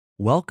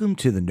Welcome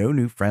to the No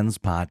New Friends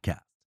podcast,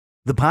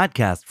 the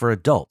podcast for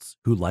adults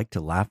who like to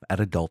laugh at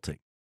adulting.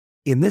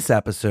 In this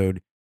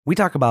episode, we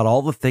talk about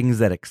all the things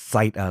that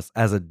excite us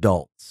as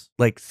adults,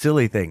 like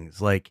silly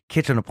things like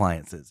kitchen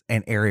appliances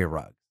and area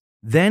rugs.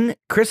 Then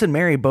Chris and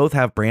Mary both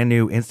have brand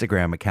new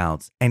Instagram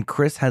accounts, and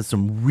Chris has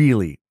some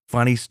really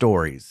funny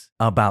stories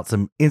about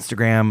some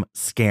Instagram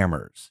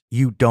scammers.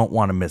 You don't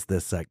want to miss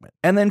this segment.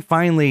 And then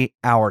finally,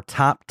 our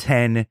top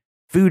 10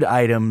 food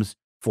items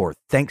for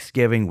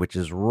Thanksgiving, which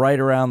is right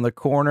around the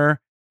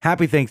corner.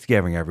 Happy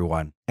Thanksgiving,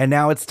 everyone. And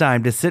now it's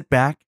time to sit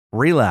back,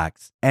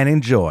 relax, and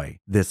enjoy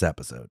this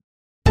episode.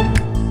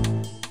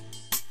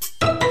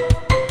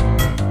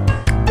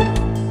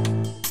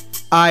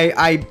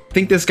 I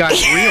think this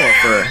guy's real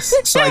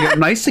first. So I go,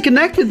 nice to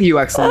connect with you,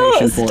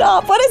 exclamation point.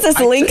 Stop. What is this,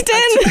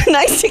 LinkedIn?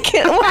 Nice to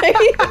get away.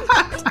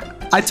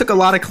 I took a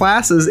lot of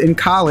classes in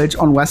college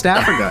on West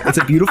Africa. It's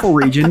a beautiful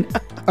region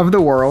of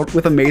the world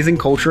with amazing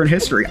culture and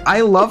history.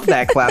 I love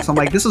that class. I'm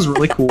like, this is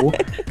really cool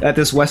that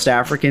this West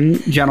African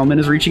gentleman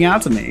is reaching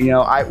out to me. You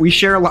know, we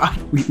share a lot.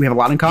 We have a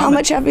lot in common. How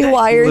much have you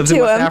wired he lives to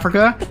in West him?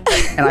 Africa,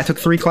 and I took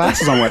 3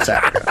 classes on West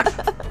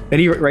Africa. Then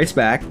he writes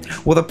back,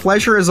 well, the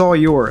pleasure is all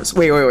yours.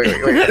 Wait. That's all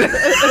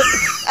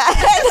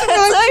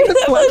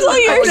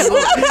yours.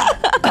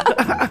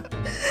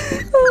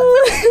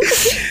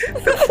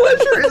 The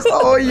pleasure is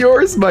all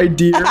yours, my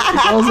dear. He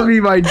calls me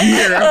my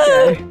dear.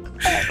 Okay.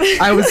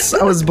 I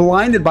was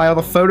blinded by all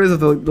the photos of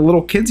the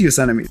little kids you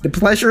sent me. The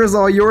pleasure is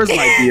all yours,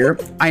 my dear.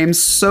 I am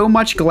so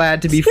much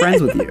glad to be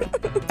friends with you.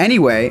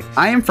 Anyway,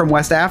 I am from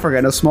West Africa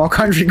in a small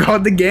country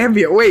called the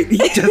Gambia. Wait, he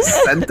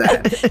just sent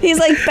that. He's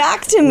like,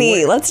 back to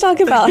me. Let's talk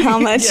about how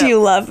much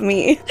you love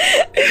me.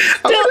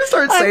 I'm going to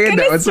start saying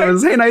that. So it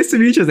was, hey, nice to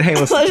meet you. Hey,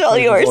 listen. Pleasure all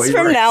yours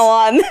from now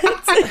on.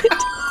 That's it.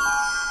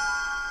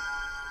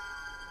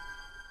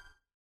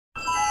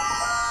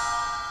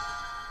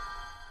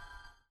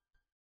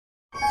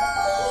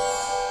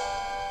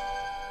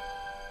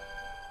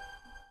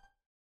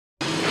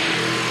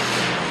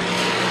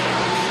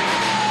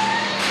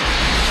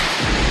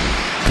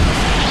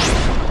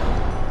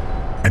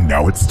 And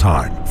now it's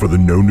time for the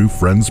No New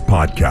Friends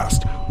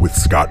podcast with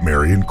Scott,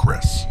 Mary, and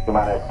Chris. 10,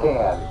 9,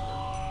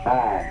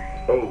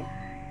 8,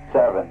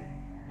 7,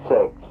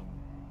 6,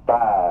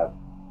 5,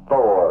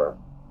 4,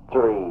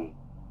 3,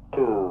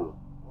 2,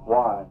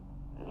 1,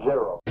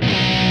 0.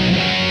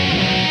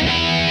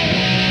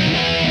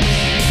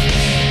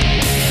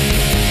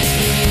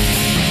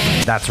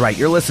 That's right.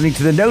 You're listening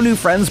to the No New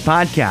Friends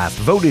podcast,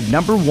 voted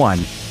number 1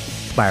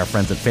 by our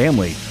friends and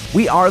family.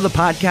 We are the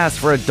podcast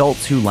for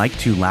adults who like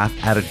to laugh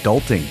at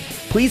adulting.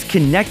 Please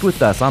connect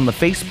with us on the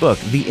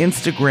Facebook, the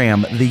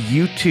Instagram, the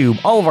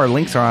YouTube. All of our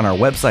links are on our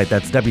website.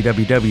 That's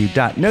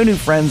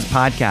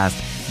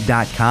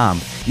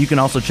www.nonewfriendspodcast.com. You can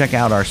also check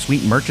out our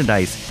sweet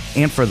merchandise.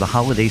 And for the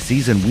holiday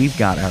season, we've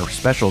got our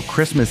special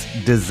Christmas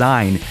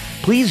design.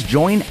 Please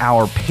join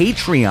our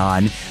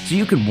Patreon so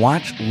you can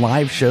watch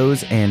live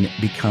shows and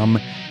become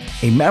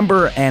a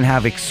member and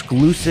have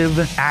exclusive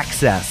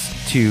access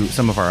to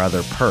some of our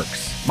other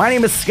perks. My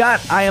name is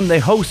Scott. I am the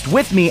host.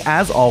 With me,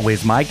 as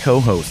always, my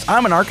co-host.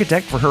 I'm an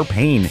architect for her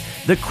pain,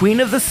 the queen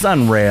of the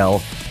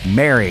sunrail,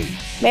 Mary.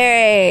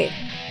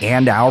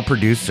 And our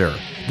producer,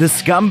 the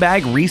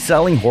scumbag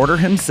reselling hoarder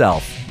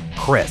himself,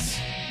 Chris.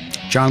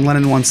 John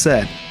Lennon once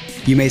said,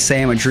 you may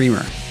say I'm a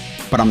dreamer,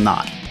 but I'm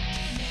not.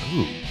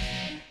 Ooh,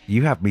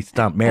 you have me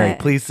stumped, Mary.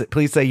 Please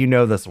say you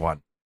know this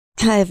one.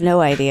 I have no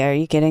idea. Are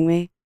you kidding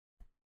me?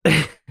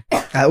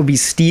 That would be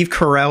Steve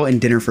Carell in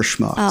Dinner for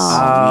Schmucks.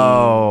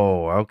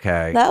 Oh,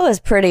 okay. That was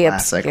pretty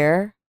Classic.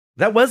 obscure.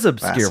 That was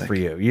obscure Classic. for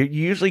you. You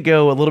usually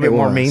go a little bit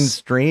more was.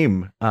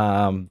 mainstream.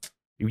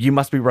 You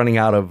must be running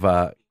out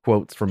of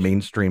quotes from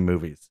mainstream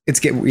movies.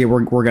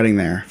 We're getting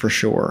there for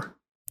sure.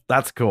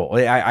 That's cool.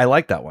 I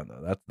like that one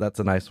though. That's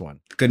a nice one.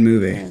 Good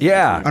movie.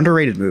 Yeah.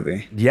 Underrated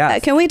movie. Yeah.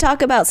 Can we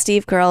talk about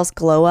Steve Carell's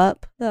glow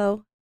up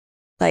though?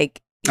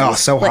 Like, Oh,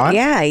 so hot.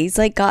 yeah, he's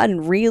like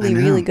gotten really, I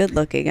know. really good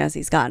looking as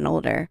he's gotten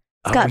older.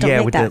 Scott, don't yeah,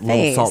 make with that the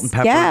face. little salt and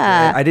pepper.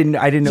 Yeah. I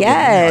didn't know.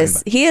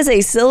 Yes, he is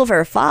a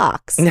silver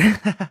fox. What you were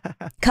talking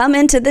about. Come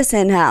into this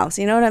in-house.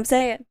 You know what I'm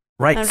saying?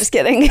 Right. I'm just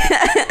kidding.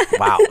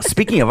 Wow.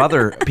 Speaking of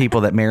other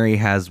people that Mary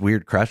has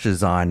weird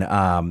crushes on,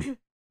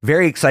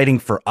 very exciting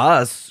for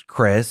us,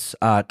 Chris.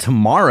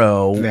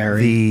 Tomorrow,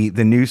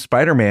 the new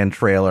Spider-Man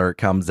trailer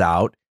comes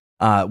out,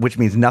 which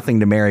means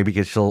nothing to Mary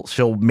because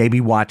she'll maybe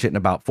watch it in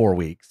about 4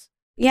 weeks.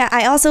 Yeah,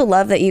 I also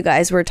love that you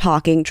guys were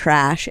talking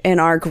trash in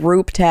our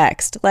group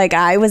text. Like,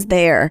 I was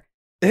there.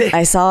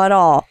 I saw it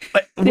all.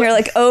 And you're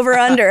like, over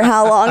under,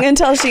 how long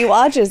until she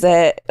watches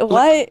it?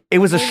 What? It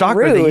was a shocker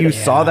Rude. that you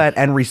saw that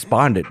and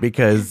responded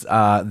because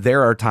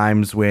there are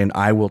times when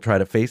I will try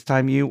to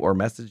FaceTime you or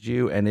message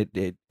you and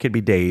it could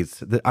be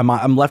days.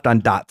 I'm left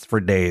on dots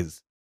for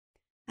days.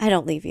 I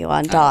don't leave you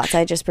on dots.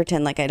 I just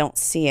pretend like I don't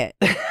see it.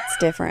 It's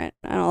different.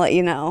 I don't let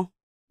you know.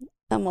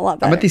 I'm a lot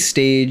better. I'm at the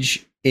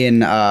stage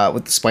in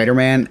with the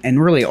Spider-Man and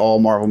really all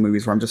Marvel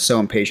movies where I'm just so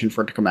impatient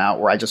for it to come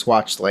out, where I just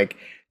watched like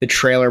the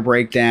trailer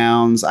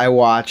breakdowns. I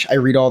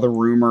read all the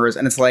rumors,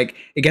 and it's like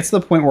it gets to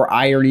the point where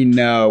I already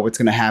know what's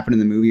going to happen in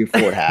the movie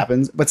before it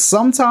happens. But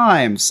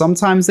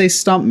sometimes they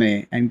stump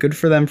me, and good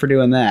for them for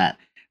doing that.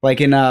 Like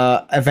in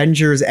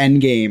Avengers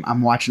Endgame,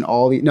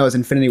 it's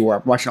Infinity War.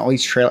 I'm watching all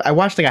these trailers. I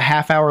watched like a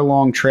half-hour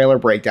long trailer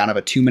breakdown of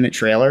a 2-minute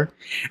trailer,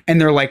 and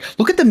they're like,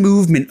 "Look at the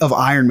movement of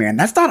Iron Man.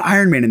 That's not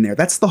Iron Man in there.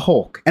 That's the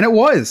Hulk." And it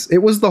was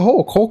the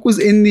Hulk. Hulk was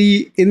in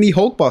the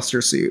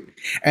Hulkbuster suit.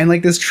 And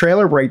like this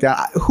trailer breakdown,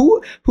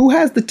 who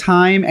has the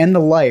time and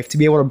the life to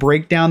be able to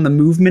break down the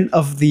movement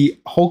of the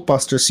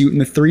Hulkbuster suit in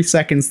the 3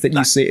 seconds that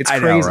you see? It's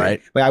crazy. I know,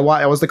 right? Like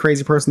I was the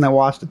crazy person that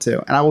watched it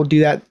too, and I will do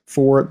that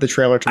for the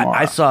trailer tomorrow.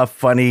 I saw a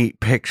funny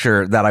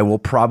picture that I will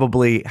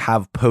probably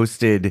have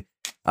posted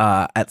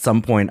at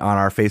some point on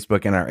our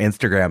Facebook and our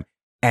Instagram,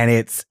 and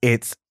it's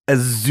a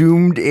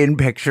zoomed in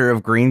picture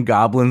of Green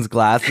Goblin's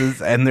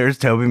glasses, and there's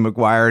Tobey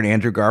Maguire and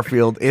Andrew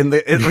Garfield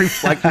it's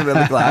reflective in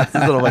the glasses,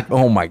 and I'm like,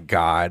 oh my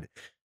god.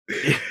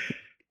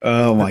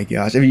 Oh my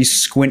gosh. If you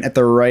squint at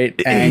the right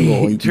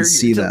angle, you can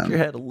see them. Your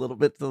head a little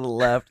bit to the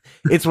left.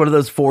 It's one of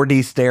those 4D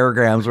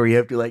stereograms where you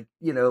have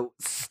to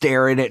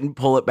stare at it and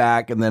pull it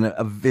back, and then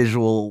a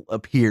visual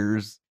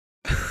appears.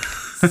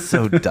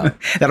 So dumb.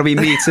 That'll be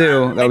me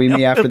too. That'll be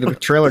me after the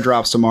trailer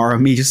drops tomorrow.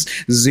 Me just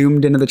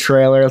zoomed into the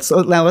trailer.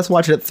 Now let's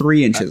watch it at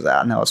 3 inches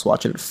out. Now let's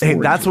watch it at 4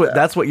 inches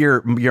that's what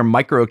your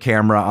micro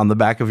camera on the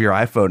back of your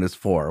iPhone is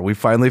for. We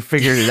finally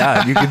figured it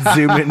out. You can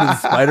zoom into the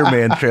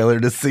Spider-Man trailer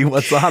to see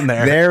what's on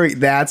there.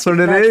 That's what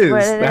it is.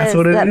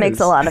 That makes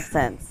a lot of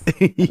sense.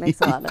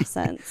 Makes a lot of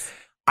sense.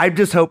 I'm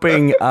just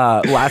hoping,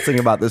 last thing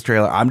about this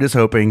trailer, I'm just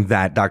hoping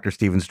that Dr.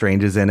 Stephen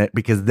Strange is in it,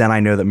 because then I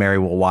know that Mary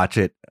will watch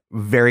it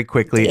very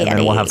quickly, and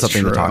then we'll have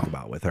something to talk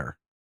about with her.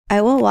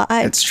 I will.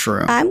 It's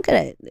true. I'm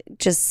going to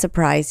just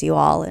surprise you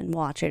all and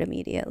watch it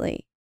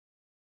immediately.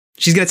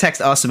 She's going to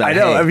text us about it. I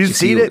know. Have you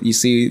seen it? You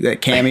see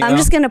that cameo? I'm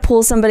just going to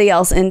pull somebody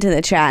else into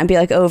the chat and be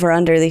like, over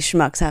under, these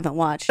schmucks haven't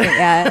watched it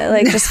yet.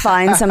 Like, just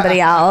find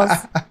somebody else.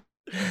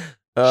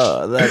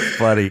 Oh, that's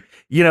funny.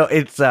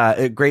 It's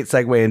a great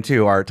segue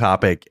into our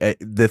topic,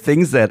 the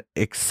things that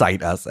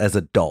excite us as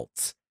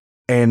adults.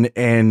 And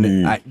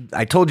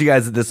I told you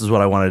guys that this is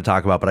what I wanted to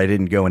talk about, but I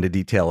didn't go into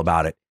detail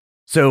about it.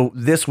 So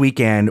this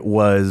weekend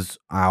was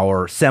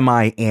our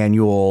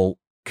semi-annual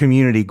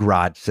community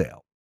garage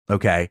sale.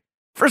 Okay.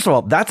 First of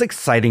all, that's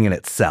exciting in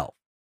itself.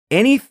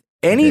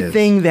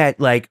 Anything that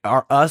like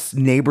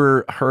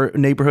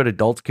neighborhood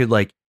adults could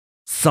like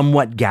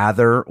somewhat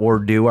gather or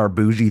do our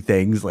bougie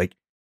things, like,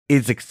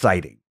 is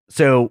exciting.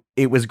 So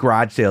it was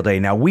garage sale day.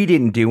 Now, we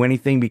didn't do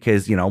anything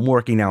because, I'm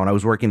working now, and I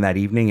was working that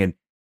evening. And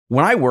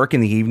when I work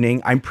in the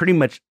evening, I'm pretty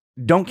much,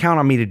 don't count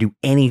on me to do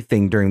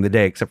anything during the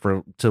day except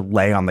for to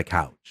lay on the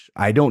couch.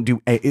 I don't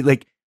do I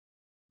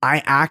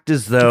act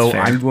as though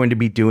I'm going to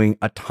be doing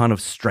a ton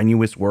of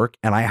strenuous work,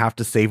 and I have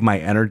to save my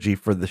energy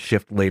for the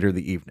shift later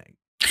the evening.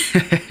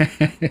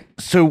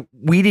 So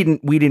we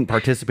didn't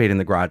participate in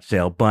the garage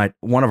sale, but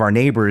one of our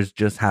neighbors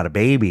just had a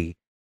baby.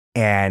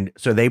 And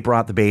so they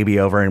brought the baby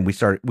over, and we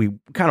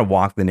kind of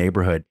walked the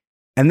neighborhood.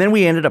 And then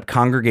we ended up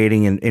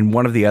congregating in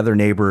one of the other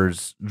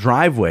neighbors'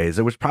 driveways.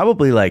 There was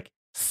probably like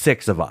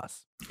 6 of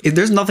us.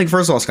 There's nothing,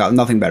 first of all, Scott,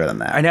 nothing better than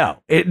that. I know.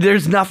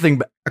 There's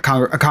nothing. A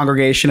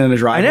congregation in a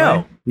driveway. I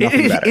know.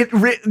 Nothing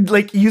better.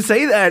 Like you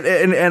say that,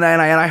 and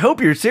I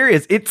hope you're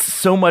serious. It's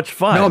so much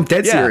fun. No, I'm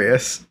dead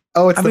serious.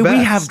 Oh, it's the best.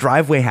 We have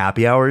driveway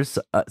happy hours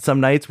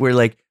some nights where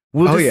like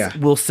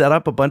we'll set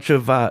up a bunch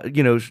of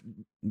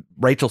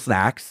Rachel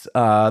snacks,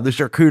 the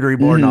charcuterie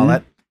board and all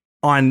that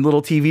on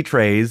little TV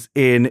trays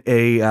in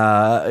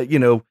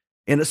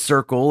a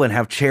circle, and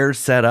have chairs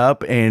set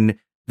up and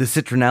the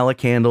citronella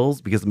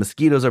candles because the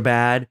mosquitoes are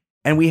bad.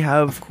 And we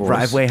have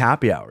driveway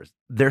happy hours.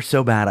 They're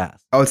so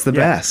badass. Oh, it's the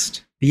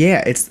best.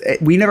 Yeah,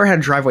 we never had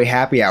a driveway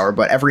happy hour,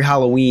 but every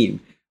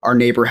Halloween, our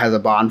neighbor has a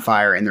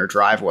bonfire in their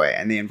driveway,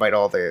 and they invite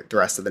all the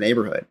rest of the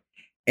neighborhood.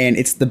 And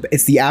it's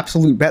the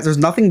absolute best. There's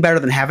nothing better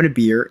than having a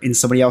beer in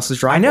somebody else's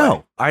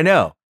driveway. I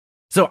know.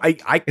 So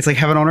it's like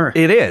heaven on earth.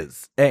 It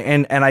is.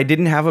 And I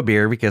didn't have a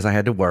beer because I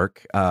had to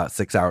work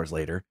 6 hours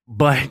later.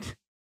 But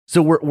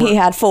so he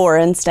had 4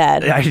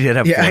 instead. I did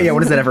have 4. Yeah.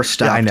 What does that ever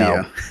stop? I know.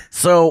 You?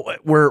 So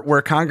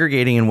we're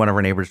congregating in one of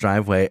our neighbor's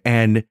driveway,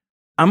 and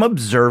I'm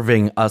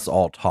observing us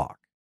all talk.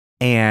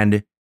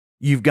 And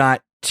you've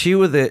got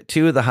two of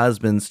the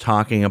husbands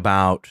talking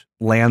about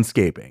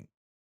landscaping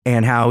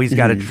and how he's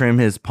got to trim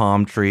his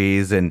palm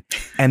trees, and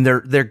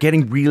they're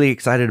getting really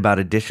excited about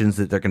additions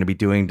that they're going to be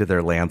doing to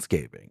their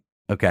landscaping.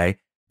 Okay.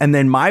 And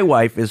then my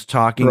wife is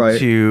talking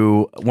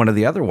to one of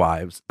the other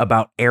wives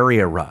about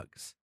area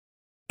rugs.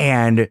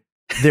 And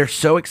they're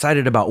so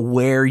excited about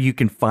where you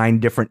can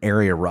find different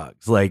area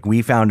rugs. Like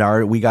we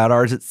got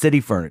ours at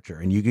City Furniture,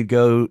 and you could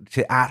go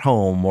to At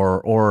Home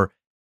or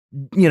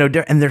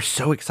and they're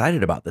so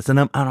excited about this.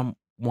 And I'm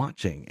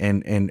watching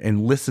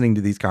and listening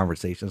to these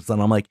conversations,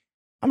 and I'm like,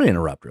 I'm going to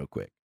interrupt real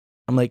quick.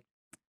 I'm like,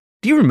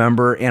 do you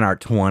remember in our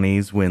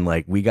 20s when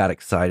like we got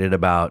excited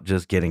about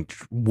just getting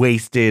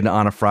wasted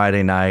on a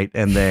Friday night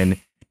and then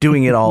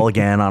doing it all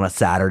again on a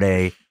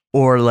Saturday,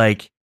 or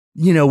like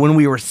when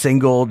we were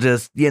single,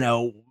 just,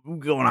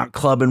 going out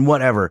clubbing,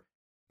 whatever.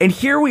 And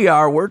here we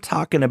are, we're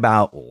talking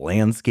about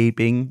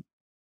landscaping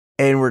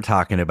and we're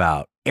talking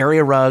about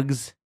area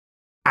rugs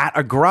at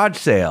a garage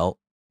sale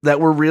that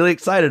we're really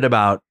excited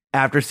about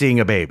after seeing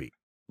a baby.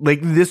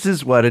 Like, this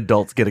is what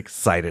adults get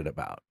excited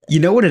about. You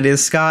know what it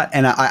is, Scott?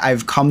 And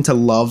I've come to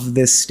love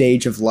this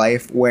stage of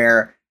life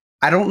where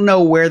I don't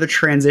know where the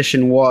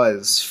transition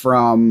was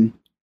from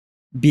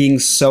being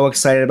so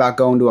excited about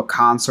going to a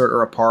concert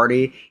or a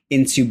party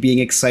into being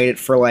excited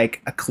for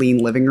like a clean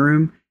living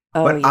room.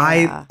 Oh, But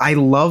yeah. I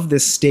love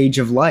this stage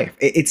of life.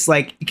 It's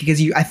like,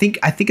 because I think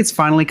it's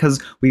finally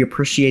because we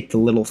appreciate the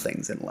little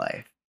things in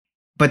life.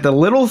 But the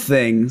little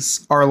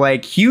things are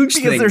like huge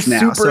Because things they're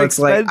now. super So it's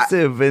like,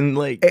 expensive and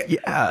like,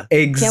 yeah.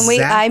 exactly.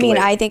 Can we,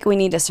 I think we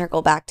need to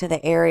circle back to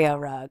the area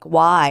rug.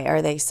 Why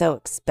are they so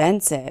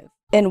expensive?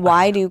 And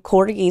why do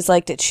corgis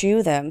like to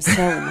chew them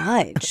so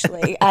much?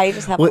 Like, I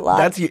just have a lot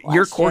That's of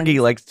your corgi questions.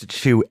 likes to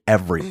chew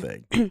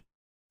everything.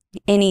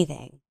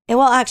 Anything.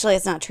 Well, actually,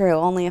 it's not true.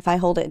 Only if I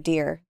hold it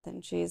dear,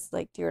 then she's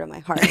like dear to my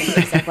heart. And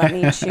she's like, let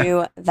me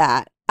chew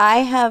that. I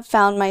have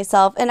found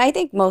myself, and I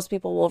think most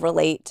people will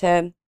relate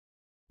to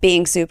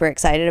being super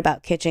excited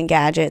about kitchen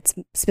gadgets,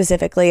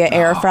 specifically an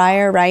air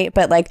fryer, right?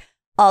 But like,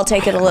 I'll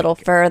take it a little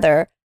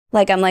further.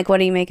 Like, I'm like,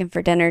 what are you making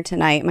for dinner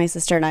tonight? My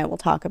sister and I will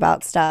talk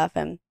about stuff,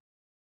 and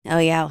oh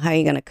yeah, how are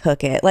you gonna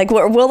cook it? Like,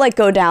 we'll like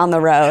go down the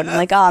road. I'm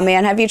like, oh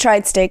man, have you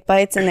tried steak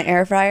bites in the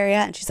air fryer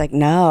yet? And she's like,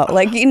 no.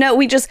 Like,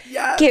 we just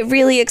get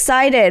really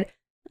excited.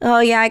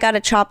 Oh yeah, I gotta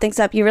chop things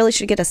up. You really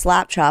should get a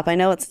slap chop. I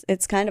know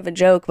it's kind of a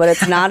joke, but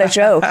it's not a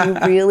joke. You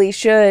really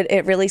should.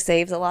 It really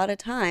saves a lot of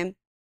time.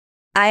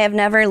 I have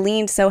never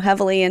leaned so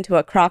heavily into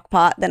a crock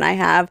pot than I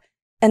have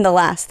in the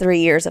last 3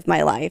 years of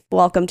my life.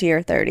 Welcome to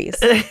your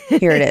 30s.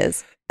 Here it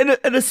is. And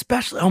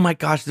especially, oh my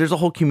gosh, there's a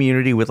whole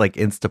community with like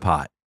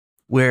Instapot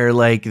where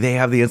like they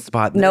have the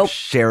Instapot and they're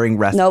sharing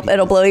recipes. Nope,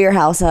 it'll blow your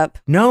house up.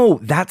 No,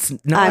 that's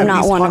not. I'm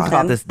not one of about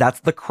them. this.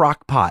 That's the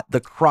crock pot. The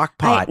crock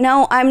pot.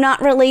 No, I'm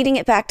not relating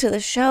it back to the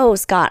show,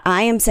 Scott.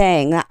 I am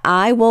saying that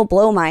I will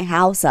blow my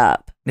house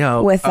up.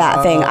 No, With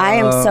that thing. I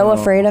am so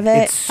afraid of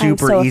it. it's super I'm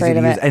so easy afraid to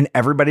of use, it. and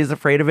everybody's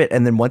afraid of it.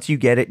 And then once you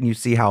get it and you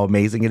see how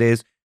amazing it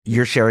is,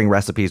 you're sharing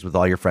recipes with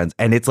all your friends.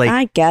 And it's like,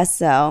 I guess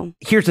so.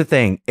 here's the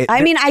thing.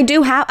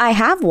 I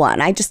have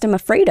one. I just am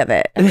afraid of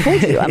it. I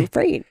told you, I'm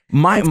afraid.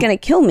 It's going to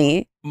kill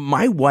me.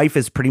 My wife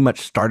has pretty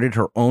much started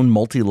her own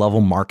multi-level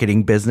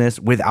marketing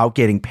business without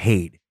getting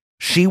paid.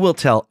 She will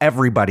tell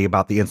everybody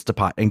about the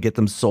Instapot and get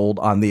them sold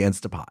on the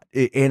Instapot.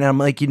 And I'm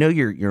like,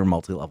 you're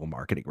multi-level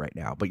marketing right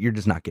now, but you're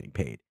just not getting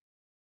paid.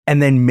 And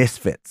then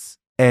Misfits.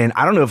 And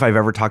I don't know if I've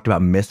ever talked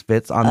about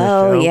Misfits on this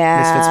show. Oh, yeah.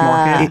 Misfits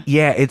Market.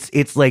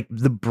 It's like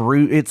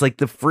it's like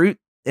the fruit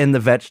and the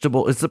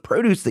vegetable. It's the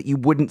produce that you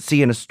wouldn't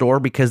see in a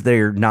store because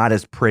they're not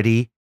as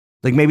pretty.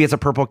 Like maybe it's a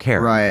purple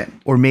carrot. Right.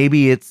 Or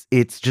maybe it's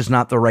just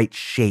not the right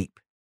shape,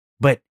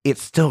 but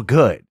it's still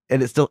good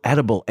and it's still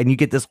edible. And you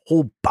get this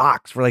whole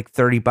box for like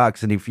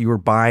 $30. And if you were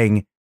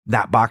buying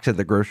that box at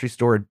the grocery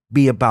store, it'd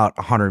be about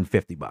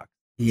 $150.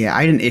 Yeah,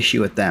 I had an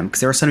issue with them because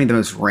they were sending me the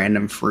most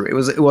random fruit.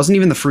 It wasn't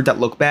even the fruit that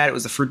looked bad. It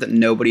was the fruit that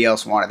nobody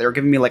else wanted. They were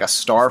giving me like a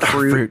star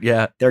fruit.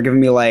 Yeah. They were giving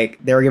me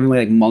like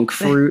monk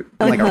fruit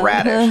and like a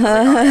radish.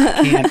 I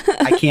was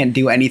like, I can't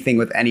do anything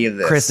with any of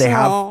this. Chris, they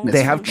have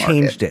Misfits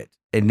changed it.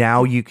 And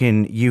now you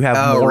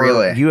have more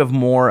really? you have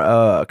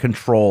more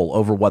control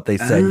over what they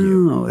send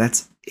you. Oh,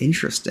 that's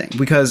interesting.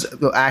 Because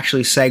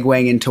actually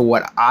segueing into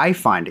what I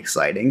find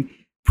exciting,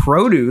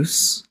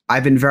 produce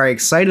I've been very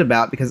excited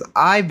about because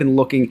I've been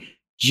looking.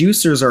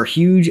 Juicers are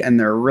huge and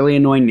they're really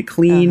annoying to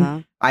clean.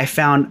 Uh-huh. I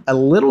found a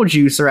little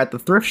juicer at the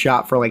thrift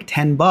shop for like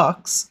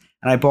 $10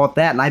 and I bought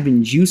that and I've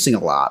been juicing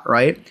a lot,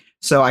 right?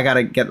 So I got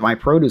to get my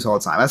produce all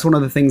the time. That's one of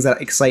the things that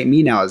excite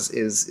me now is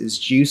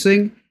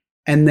juicing.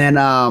 And then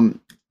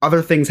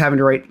other things having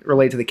to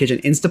relate to the kitchen.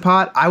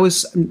 Instapot.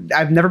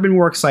 I've never been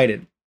more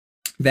excited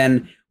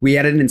than we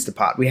had an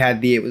Instapot. We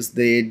had it was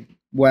the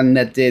one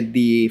that did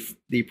the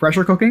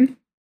pressure cooking,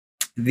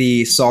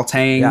 the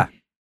sauteing,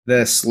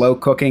 the slow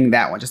cooking,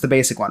 that one, just the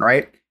basic one,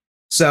 right?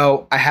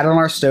 So I had it on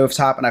our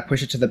stovetop and I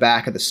push it to the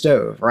back of the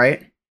stove,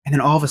 right? And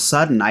then all of a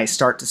sudden I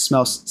start to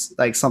smell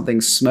like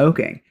something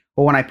smoking.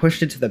 Well, when I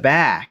pushed it to the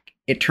back,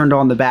 it turned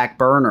on the back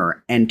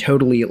burner and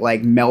totally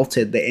like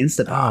melted the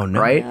Instapot,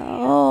 right?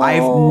 Oh.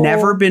 I've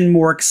never been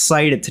more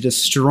excited to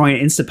destroy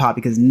an Instapot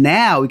because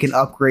now we can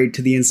upgrade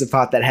to the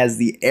Instapot that has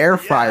the air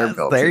fryer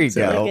built there you into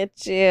go. it. Look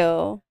at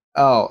you.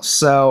 Oh,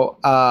 so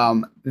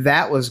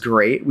that was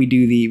great. We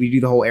do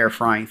the whole air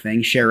frying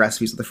thing, share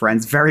recipes with the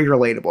friends. Very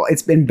relatable.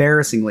 It's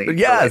embarrassingly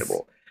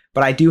relatable.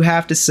 But I do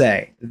have to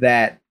say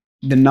that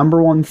the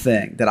number one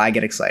thing that I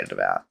get excited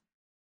about,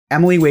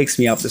 Emily wakes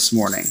me up this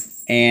morning,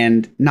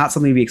 and not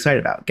something to be excited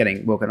about,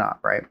 getting woken up,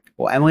 right?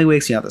 Well, Emily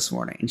wakes me up this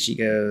morning, and she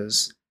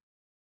goes,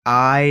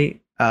 I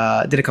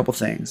did a couple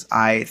things.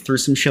 I threw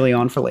some chili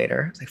on for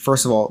later. It's like,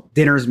 first of all,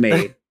 dinner's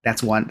made.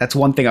 That's one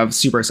thing I'm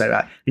super excited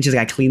about. And she's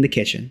like, I cleaned the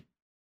kitchen.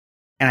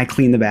 And I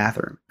cleaned the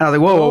bathroom. And I was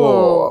like,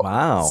 whoa.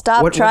 Wow.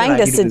 Stop What did trying I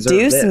to do to deserve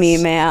seduce me,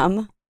 this?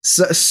 ma'am.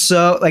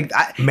 So like,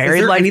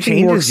 Married life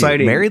changes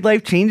you. Married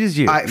life changes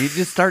you. You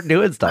just start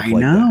doing stuff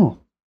like that. I know.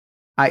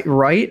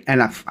 Right?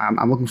 And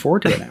I'm looking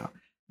forward to it now.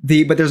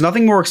 But there's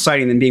nothing more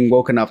exciting than being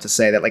woken up to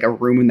say that like a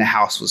room in the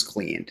house was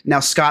cleaned. Now,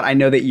 Scott, I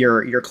know that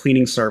your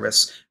cleaning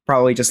service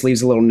probably just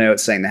leaves a little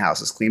note saying the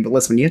house is clean. But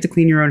listen, when you have to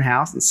clean your own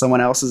house and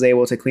someone else is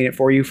able to clean it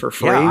for you for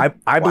free. Yeah,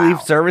 I believe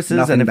services.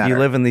 Nothing and if better. you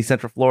live in the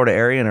Central Florida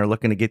area and are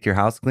looking to get your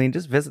house clean,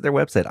 just visit their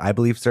website,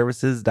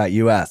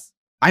 ibelieveservices.us.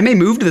 I may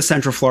move to the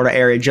Central Florida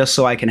area just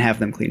so I can have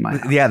them clean my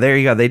house. Yeah, there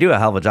you go. They do a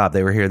hell of a job.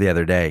 They were here the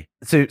other day.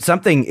 So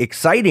something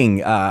exciting.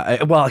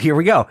 Well, here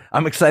we go.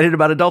 I'm excited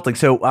about adulting.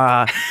 So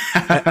a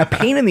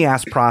pain in the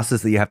ass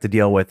process that you have to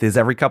deal with is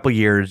every couple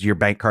years your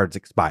bank cards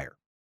expire.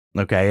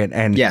 Okay.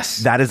 And yes,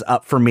 that is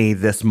up for me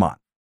this month.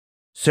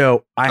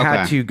 So I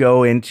had to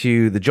go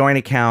into the joint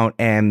account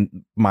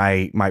and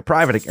my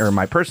private or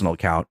my personal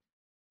account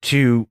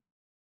to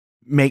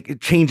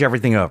change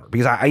everything over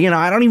because I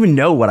don't even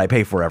know what I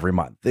pay for every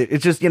month.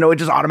 It's just, it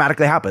just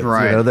automatically happens.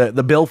 Right.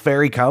 The bill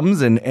fairy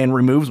comes and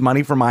removes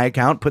money from my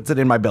account, puts it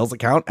in my bills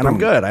account, and I'm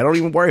good. I don't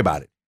even worry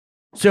about it.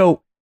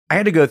 So I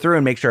had to go through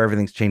and make sure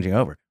everything's changing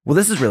over. Well,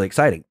 this is really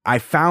exciting. I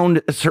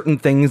found certain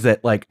things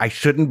that like I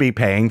shouldn't be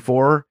paying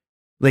for,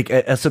 like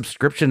a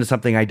subscription to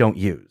something I don't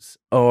use,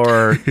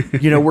 or,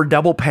 we're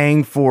double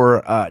paying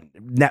for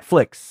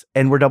Netflix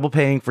and we're double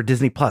paying for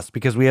Disney Plus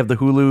because we have the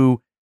Hulu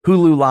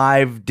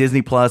Live,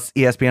 Disney Plus,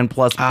 ESPN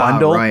Plus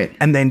bundle,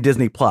 and then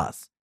Disney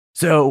Plus.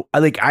 So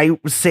I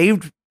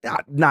saved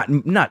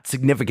not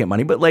significant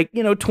money, but like,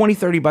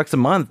 $20-$30 a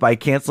month by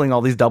canceling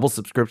all these double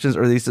subscriptions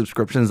or these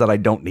subscriptions that I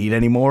don't need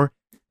anymore.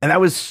 And that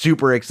was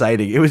super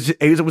exciting. It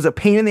was a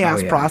pain in the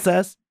ass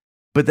process,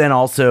 but then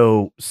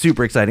also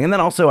super exciting. And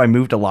then also I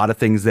moved a lot of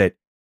things that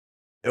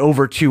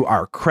over to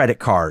our credit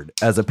card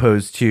as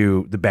opposed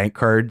to the bank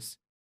cards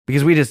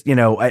because we just,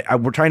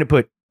 we're trying to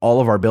put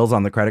all of our bills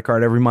on the credit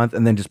card every month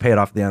and then just pay it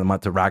off at the end of the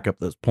month to rack up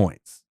those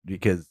points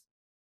because.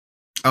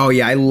 Oh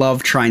yeah, I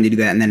love trying to do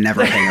that and then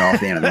never paying it off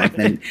at the end of the month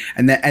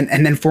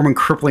and then forming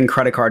crippling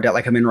credit card debt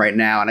like I'm in right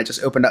now. And I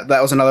just opened up.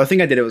 That was another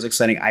thing I did. It was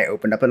exciting. I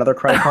opened up another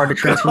credit card to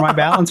transfer my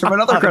balance from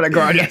another credit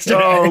card yesterday.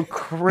 Oh,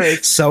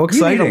 great! So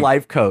exciting. You need a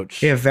life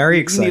coach. Yeah, very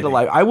exciting. You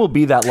need I will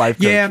be that life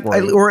coach. Yeah,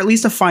 or at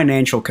least a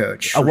financial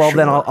coach. Well,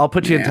 then I'll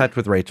put you in touch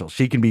with Rachel.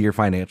 She can be your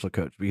financial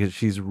coach because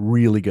she's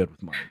really good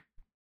with money.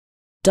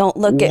 Don't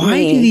look at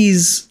me.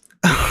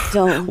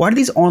 Why do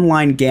these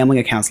online gambling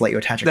accounts let you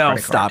attach a credit card?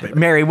 No, stop it.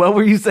 Mary, what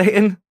were you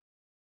saying?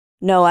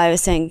 No, I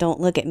was saying,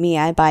 don't look at me.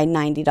 I buy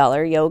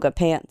 $90 yoga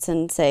pants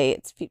and say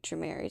it's future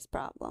Mary's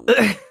problem. So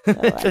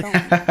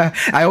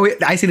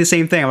I say the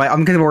same thing.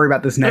 I'm going to worry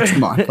about this next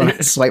month when I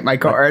swipe my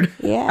card.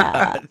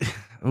 Yeah.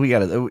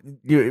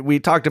 We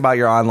talked about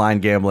your online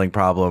gambling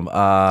problem.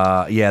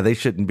 Yeah, they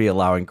shouldn't be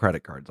allowing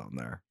credit cards on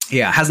there.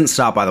 Yeah, it hasn't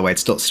stopped, by the way.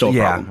 It's still a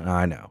problem. Yeah,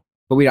 I know.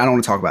 But I don't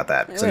want to talk about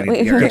that.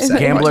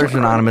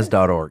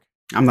 Gamblersanonymous.org.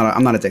 I'm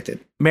not addicted.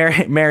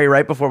 Mary,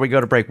 right before we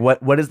go to break,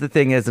 what is the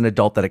thing as an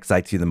adult that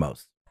excites you the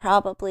most?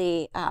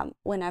 Probably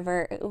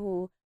whenever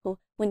you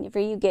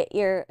get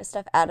your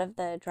stuff out of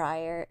the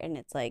dryer and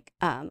it's like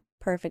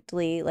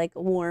perfectly like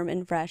warm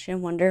and fresh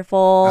and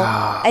wonderful.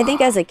 I think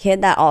as a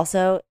kid that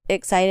also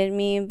excited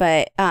me,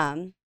 but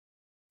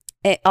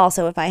it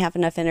also, if I have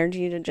enough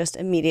energy to just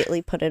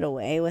immediately put it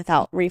away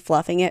without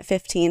refluffing it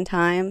 15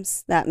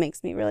 times, that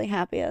makes me really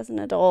happy as an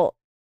adult.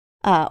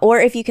 Or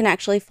if you can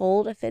actually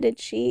fold a fitted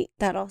sheet,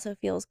 that also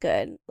feels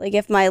good. Like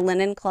if my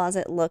linen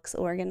closet looks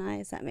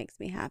organized, that makes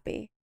me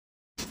happy.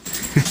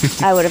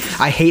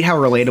 I hate how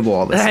relatable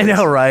all this is. I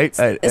know, right?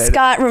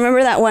 Scott,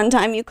 remember that one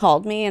time you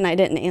called me and I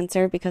didn't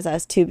answer because I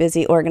was too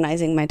busy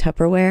organizing my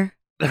Tupperware?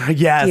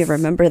 Yes. Do you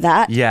remember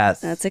that? Yes.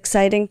 That's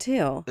exciting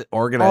too.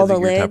 Organizing all the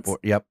your lids Tupperware.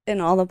 Yep.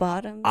 And all the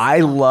bottoms. I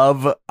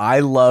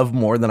love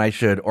more than I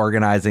should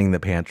organizing the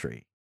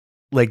pantry.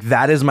 Like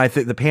that is my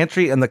thing. The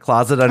pantry and the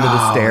closet under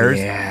the stairs.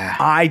 Yeah.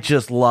 I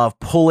just love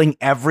pulling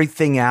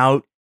everything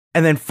out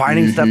and then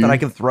finding stuff that I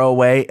can throw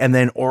away and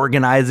then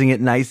organizing it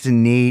nice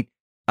and neat.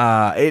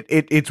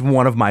 It's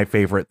one of my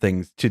favorite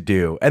things to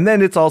do. And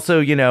then it's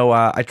also,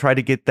 I try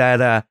to get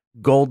that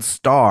gold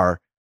star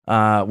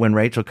when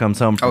Rachel comes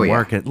home from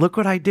work. And look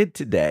what I did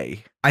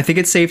today. I think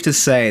it's safe to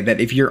say that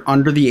if you're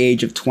under the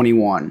age of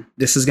 21,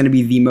 this is going to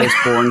be the most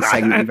boring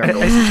segment you've ever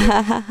listened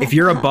to. If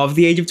you're above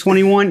the age of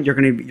 21, you're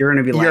going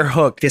to be like, you're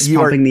hooked. Fist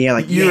pumping the air,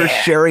 like you're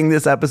sharing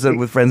this episode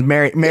with friends.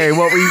 Mary,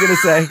 what were you going to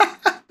say?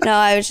 No,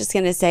 I was just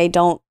going to say,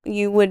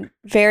 you would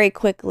very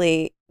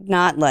quickly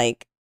not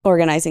like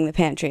organizing the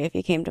pantry if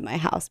you came to my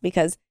house,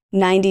 because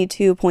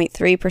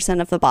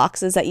 92.3% of the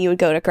boxes that you would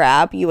go to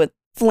grab, you would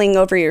fling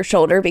over your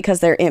shoulder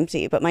because they're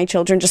empty, but my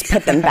children just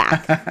put them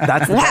back.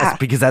 That's the best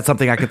because that's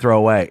something I could throw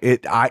away.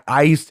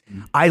 I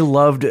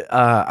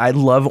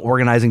love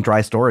organizing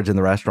dry storage in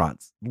the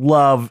restaurants.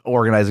 Love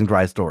organizing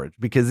dry storage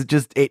because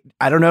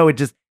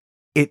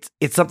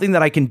it's something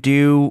that I can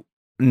do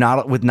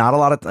not a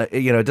lot of,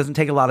 it doesn't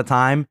take a lot of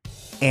time,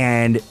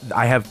 and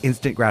I have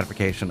instant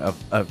gratification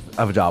of a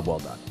job well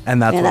done.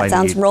 And that's what that I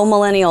sounds need. real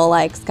millennial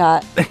like,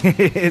 Scott.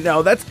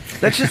 No, that's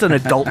just an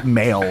adult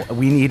male.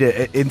 We need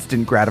an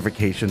instant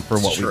gratification for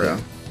what we do.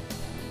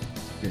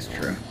 It's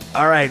true.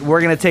 All right,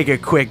 we're going to take a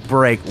quick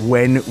break.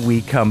 When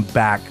we come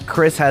back,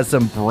 Chris has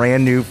some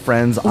brand new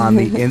friends on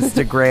the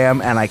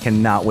Instagram, and I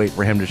cannot wait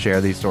for him to share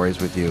these stories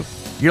with you.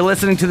 You're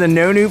listening to the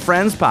No New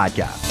Friends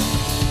podcast.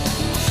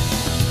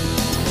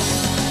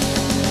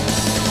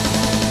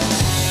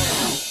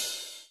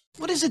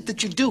 What is it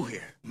that you do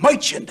here?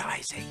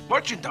 Merchandising.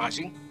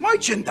 Merchandising?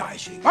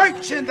 Merchandising.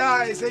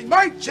 Merchandising.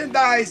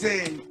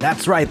 Merchandising.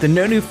 That's right. The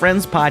No New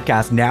Friends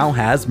podcast now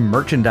has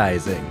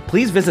merchandising.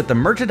 Please visit the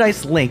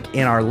merchandise link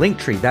in our link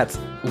tree. That's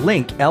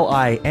link,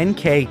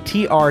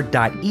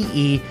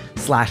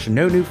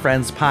 linktr.ee/No New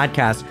Friends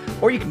podcast.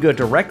 Or you can go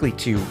directly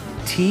to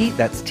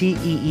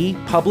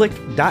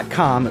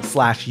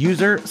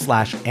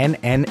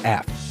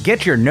public.com/user/NNF.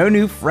 Get your No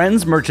New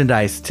Friends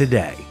merchandise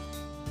today.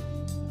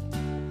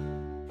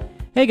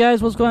 Hey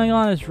guys, what's going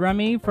on? It's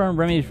Remy from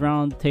Remy's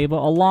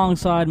Roundtable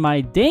alongside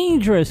my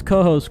dangerous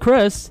co-host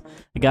Chris.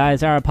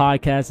 Guys, our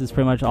podcast is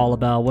pretty much all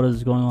about what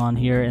is going on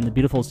here in the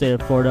beautiful state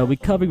of Florida. We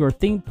cover your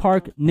theme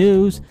park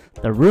news,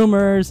 the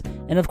rumors,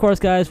 and of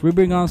course, guys, we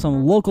bring on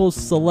some local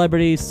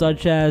celebrities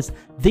such as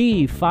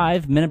the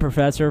 5-Minute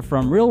Professor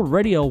from Real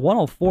Radio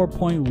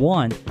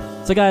 104.1.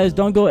 So guys,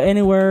 don't go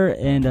anywhere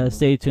and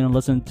stay tuned and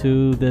listen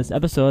to this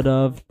episode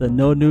of the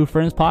No New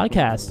Friends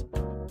podcast.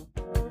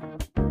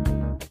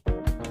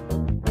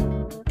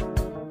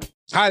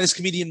 Hi, this is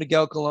comedian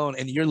Miguel Colon,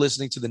 and you're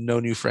listening to the No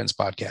New Friends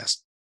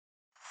podcast.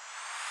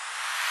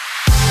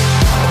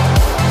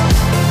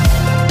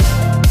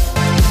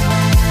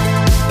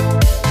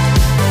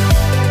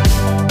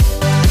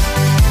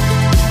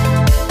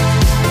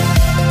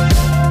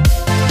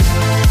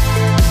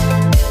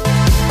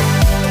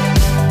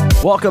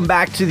 Welcome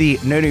back to the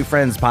No New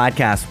Friends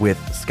podcast with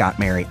Scott,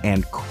 Mary,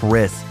 and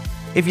Chris.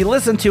 If you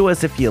listen to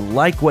us, if you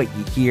like what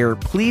you hear,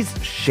 please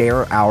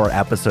share our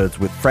episodes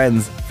with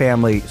friends,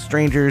 family,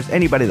 strangers,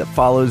 anybody that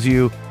follows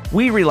you.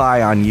 We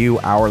rely on you,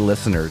 our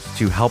listeners,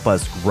 to help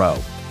us grow.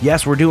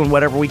 Yes, we're doing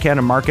whatever we can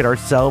to market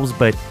ourselves,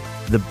 but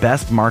the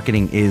best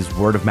marketing is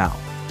word of mouth.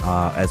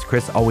 As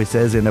Chris always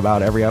says in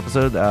about every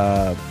episode,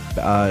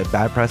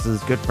 bad press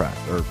is good press,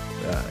 or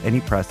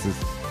any press is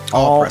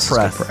all press.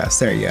 Good press.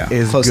 There you go.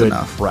 Is close good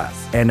enough.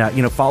 Press. And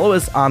follow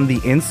us on the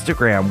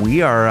Instagram.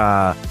 We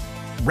are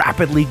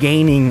rapidly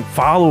gaining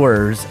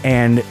followers,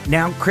 and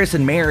now Chris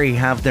and Mary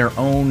have their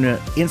own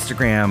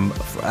Instagram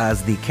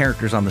as the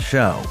characters on the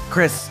show.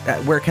 Chris,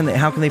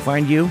 how can they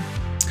find you?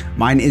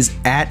 Mine is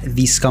at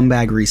the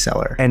Scumbag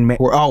Reseller. And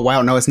oh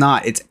wow, no, it's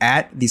not. It's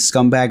at the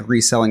Scumbag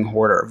Reselling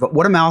Hoarder. But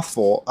what a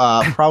mouthful.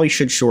 Probably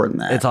should shorten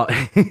that. It's all.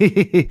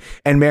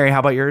 And Mary, how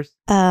about yours?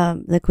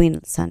 The Queen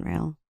of the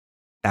Sunrail.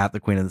 At the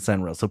Queen of the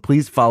Sunrail. So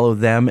please follow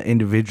them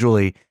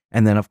individually,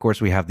 and then of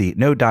course we have the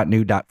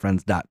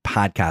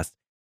no.new.friends.podcast.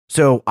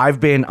 So I've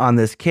been on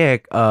this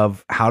kick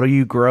of how do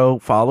you grow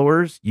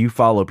followers? You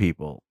follow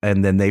people,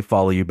 and then they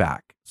follow you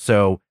back.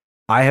 So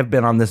I have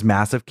been on this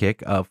massive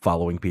kick of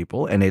following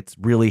people, and it's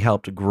really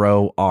helped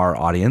grow our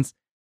audience.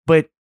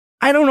 But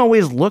I don't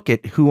always look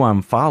at who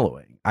I'm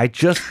following. I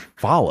just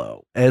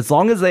follow. As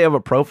long as they have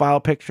a profile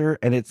picture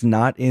and it's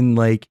not in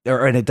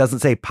and it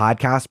doesn't say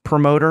podcast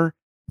promoter,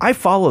 I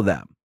follow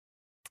them.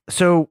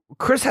 So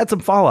Chris had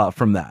some fallout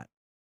from that.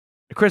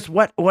 Chris,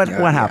 what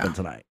happened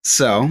tonight?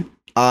 So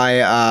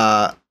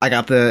I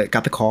got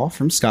the call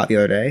from Scott the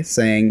other day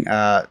saying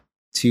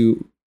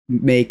to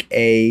make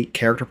a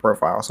character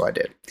profile, so I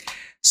did.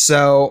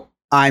 So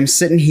I'm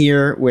sitting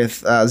here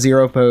with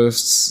 0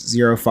 posts,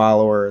 0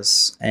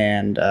 followers,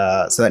 and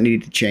so that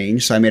needed to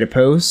change. So I made a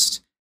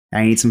post,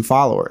 and I need some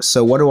followers.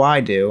 So what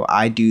do?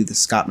 I do the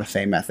Scott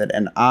Maffei method,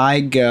 and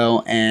I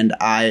go and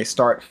I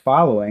start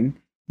following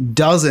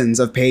dozens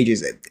of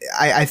pages.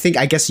 I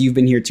guess you've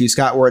been here too,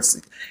 Scott, where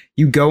it's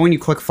you go and you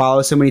click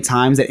follow so many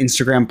times that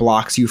Instagram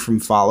blocks you from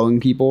following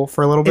people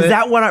for a little bit. Is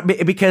that what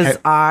because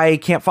I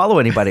can't follow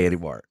anybody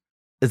anymore?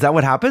 Is that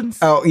what happens?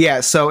 Oh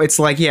yeah, so it's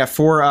like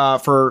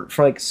for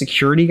like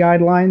security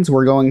guidelines,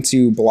 we're going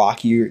to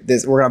block you.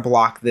 We're gonna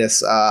block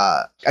this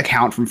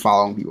account from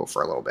following people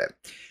for a little bit.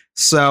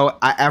 So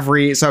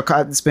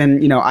it's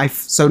been now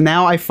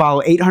I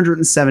follow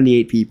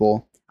 878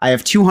 people. I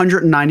have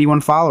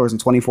 291 followers in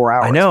 24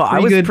 hours. I know. I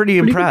was pretty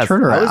impressed.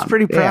 I was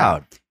pretty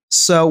proud. Yeah.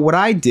 So what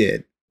I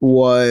did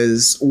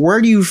was, where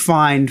do you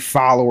find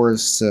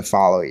followers to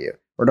follow you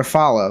or to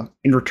follow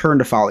in return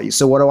to follow you?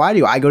 So what do?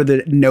 I go to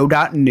the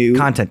no.new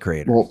content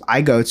creator. Well,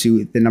 I go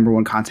to the number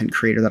one content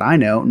creator that I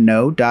know,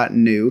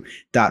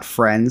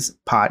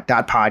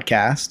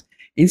 no.new.friends.podcast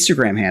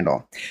Instagram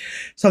handle.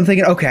 So I'm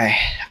thinking, okay,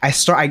 I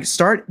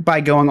start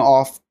by going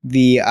off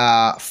the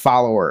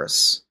following.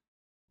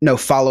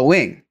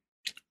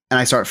 And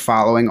I start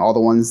following all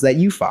the ones that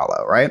you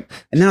follow, right?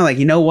 And then I'm like,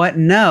 you know what?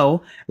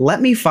 No, let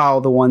me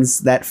follow the ones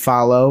that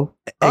follow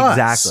us,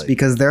 exactly,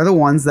 because they're the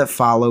ones that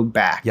follow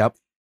back. Yep.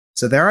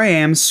 So there I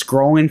am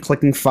scrolling,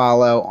 clicking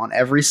follow on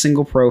every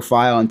single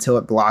profile until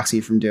it blocks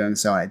you from doing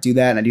so. And I do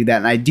that and I do that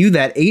and I do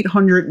that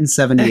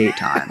 878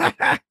 times.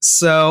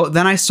 So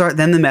then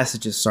then the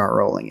messages start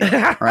rolling in,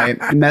 right?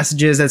 The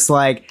messages that's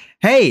like,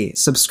 hey,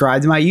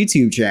 subscribe to my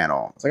YouTube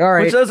channel. It's like, all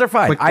right. Which those are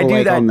fine. Click the I do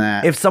like that. on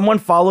that. If someone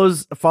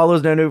follows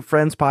No New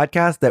Friends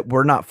podcast that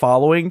we're not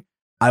following,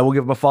 I will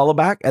give them a follow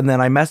back. And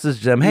then I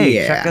message them, hey,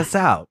 Yeah. check us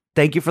out.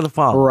 Thank you for the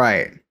follow.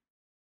 Right.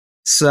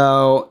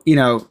 So,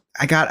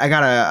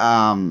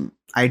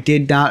 I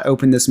did not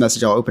open this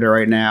message. I'll open it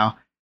right now.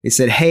 They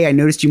said, hey, I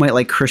noticed you might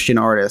like Christian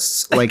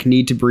artists like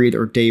Need to Breathe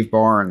or Dave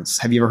Barnes.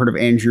 Have you ever heard of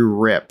Andrew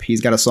Rip?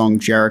 He's got a song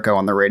Jericho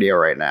on the radio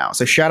right now.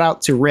 So shout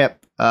out to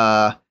Rip.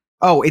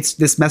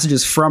 This message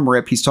is from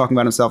Rip. He's talking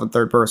about himself in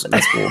third person.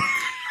 That's cool.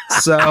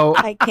 So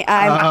I can't.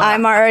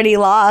 I'm already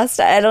lost.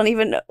 I don't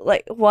even know.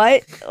 Like,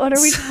 what? What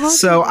are we talking?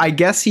 So I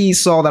guess he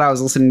saw that I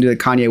was listening to the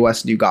Kanye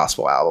West new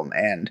gospel album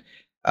and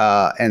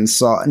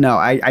saw. No,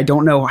 I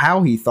don't know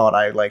how he thought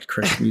I liked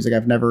Christian music.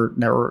 I've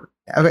never.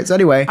 Okay, so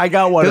anyway, I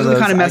got one those of are those.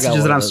 the kind of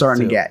messages that I'm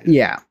starting to get.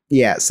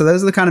 Yeah. So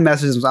those are the kind of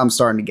messages I'm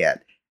starting to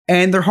get,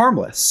 and they're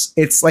harmless.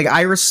 It's like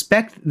I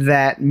respect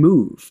that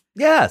move.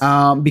 Yes.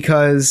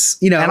 Because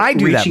and I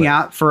do reaching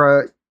out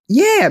for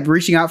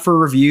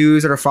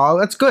reviews or to follow.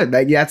 That's good.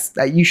 That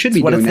you should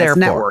be what doing. It's there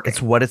That's for. networking.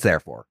 It's what it's there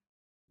for.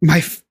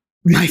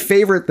 My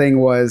favorite thing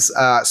was,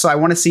 so I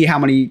want to see how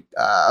many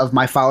of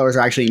my followers are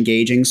actually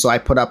engaging. So I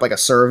put up like a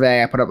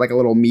survey. I put up like a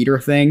little meter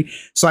thing.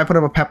 So I put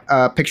up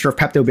a picture of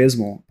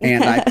Pepto-Bismol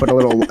and I put a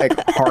little like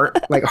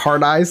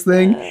heart eyes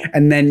thing.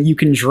 And then you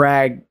can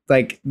drag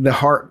like the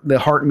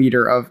heart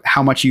meter of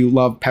how much you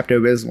love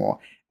Pepto-Bismol.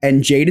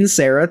 And Jaden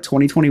Sarah,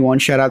 2021,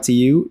 shout out to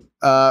you.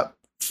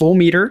 Full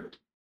meter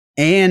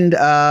and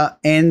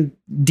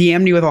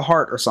DM me with a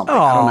heart or something.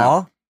 Aww. I don't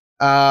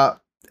know.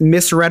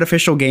 Miss Red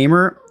Official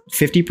Gamer,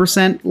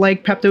 50%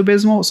 like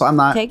Pepto-Bismol. So I'm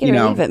not, Take it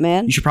or leave it,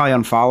 man. You should probably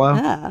unfollow.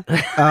 Yeah.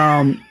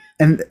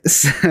 And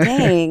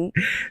Dang.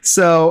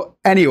 So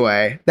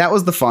anyway, that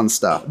was the fun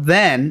stuff.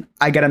 Then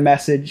I got a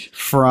message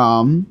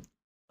from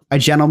a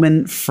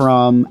gentleman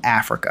from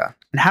Africa.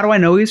 And how do I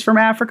know he's from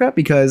Africa?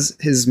 Because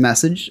his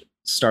message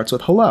starts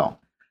with hello.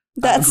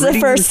 That's the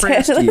Greetings and first.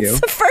 prayers to you.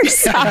 That's the first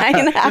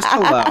sign.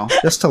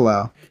 Just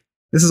hello.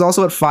 This is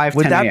also at 5:10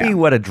 Would that be a.m.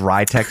 what a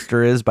dry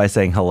texter is by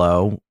saying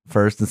hello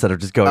first instead of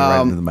just going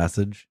right into the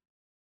message?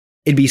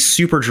 It'd be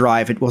super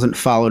dry if it wasn't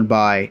followed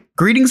by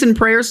greetings and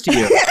prayers to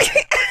you.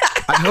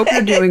 I hope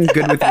you're doing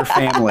good with your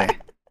family.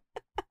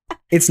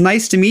 It's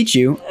nice to meet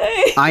you.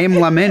 I am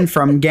Lamin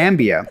from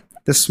Gambia,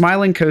 the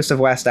smiling coast of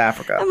West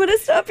Africa. I'm gonna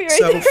stop you right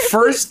So there.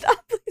 first- Stop,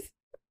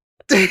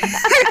 please.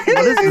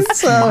 What is the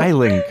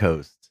smiling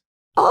coast?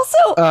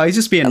 Also, He's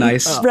just being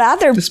nice.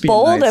 rather Just being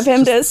bold nice. of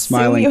him to Just assume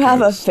smiling you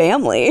have a coast.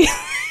 family.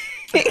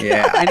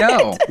 Yeah, I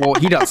know. Well,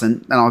 he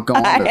doesn't, and I'll go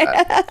on to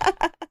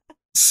that.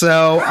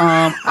 So,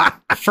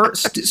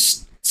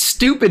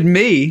 stupid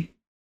me.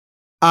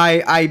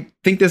 I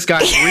think this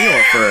guy's real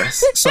at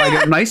first. So I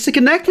go, nice to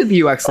connect with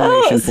you!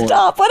 Exclamation point.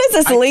 Stop! What is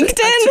this?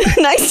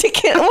 LinkedIn? Nice to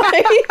get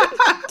away.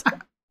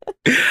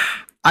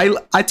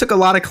 I took a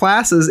lot of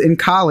classes in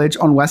college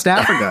on West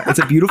Africa. It's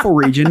a beautiful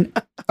region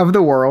of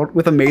the world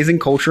with amazing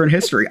culture and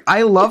history.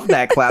 I love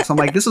that class. I'm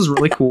like, this is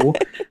really cool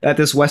that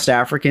this West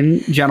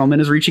African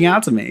gentleman is reaching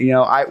out to me.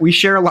 We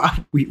share a lot.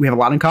 We have a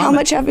lot in common. How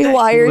much have you He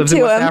wired lives to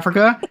in West him?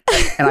 Africa,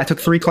 and I took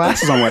 3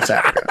 classes on West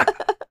Africa.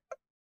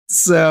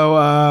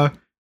 So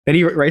then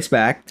he writes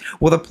back,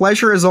 well, the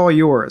pleasure is all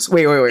yours.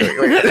 Wait. That's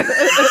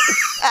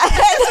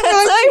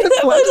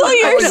all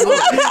yours.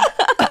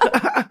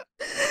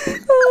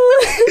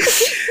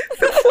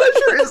 The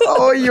pleasure is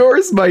all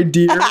yours, my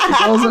dear. He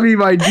calls me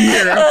my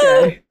dear.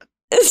 Okay.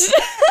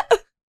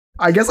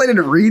 I guess I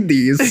didn't read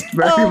these.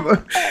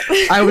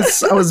 I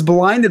was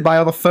blinded by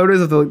all the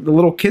photos of the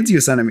little kids you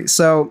sent me.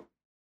 So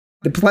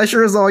the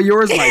pleasure is all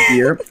yours, my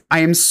dear. I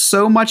am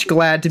so much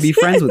glad to be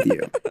friends with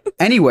you.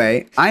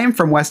 Anyway, I am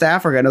from West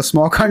Africa in a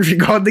small country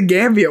called the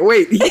Gambia.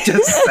 Wait, he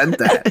just sent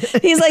that.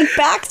 He's like,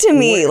 back to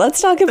me. Let's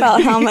talk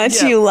about how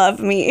much you love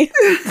me.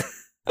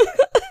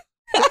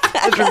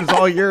 Pleasure is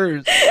all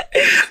yours.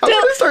 I'm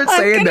going to start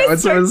saying that.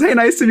 So it's, hey,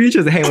 nice to meet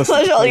you. Hey, listen.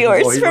 Pleasure all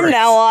yours from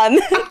now on.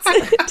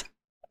 That's it.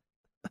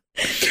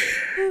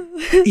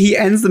 He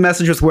ends the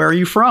message with, where are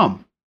you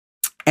from?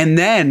 And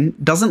then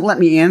doesn't let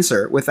me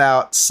answer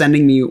without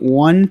sending me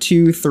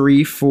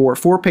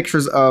 4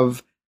 pictures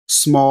of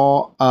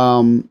small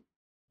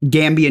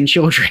Gambian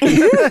children.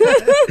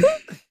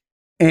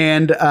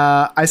 And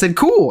I said,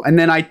 cool. And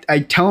then I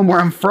tell him where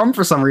I'm from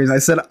for some reason. I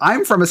said,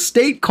 I'm from a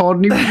state called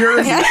New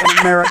Jersey in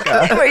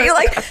America. Were you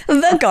like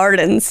the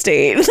Garden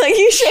State? Like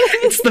you should.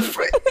 It's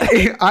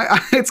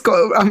it's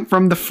called. I'm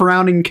from the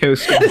frowning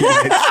coast of the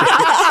United States.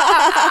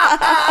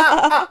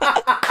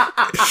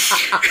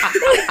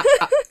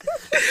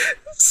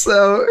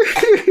 So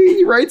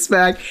he writes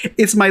back,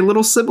 "It's my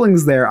little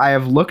siblings there. I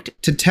have looked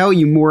to tell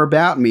you more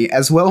about me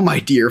as well, my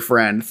dear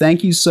friend.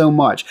 Thank you so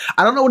much."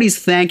 I don't know what he's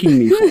thanking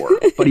me for,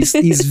 but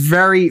he's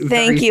very,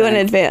 Thank you in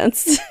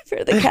advance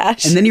for the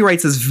cash. And then he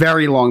writes this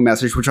very long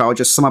message, which I'll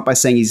just sum up by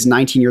saying he's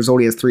 19 years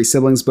old. He has 3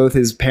 siblings. Both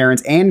his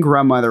parents and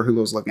grandmother, who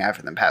was looking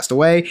after them, passed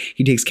away.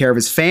 He takes care of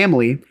his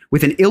family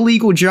with an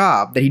illegal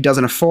job that he does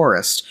in a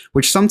forest,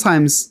 which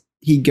sometimes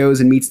he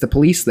goes and meets the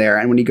police there.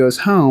 And when he goes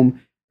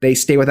home, they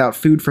stay without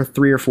food for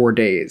 3 or 4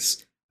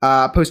 days.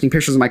 Posting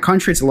pictures of my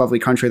country. It's a lovely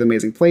country with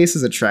amazing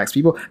places. It attracts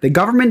people. The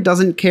government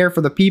doesn't care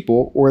for the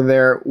people or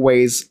their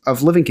ways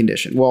of living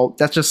condition. Well,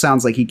 that just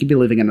sounds like he could be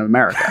living in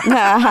America.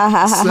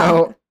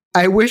 So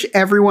I wish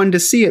everyone to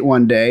see it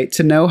one day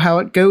to know how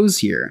it goes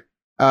here.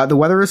 The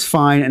weather is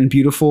fine and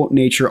beautiful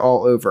nature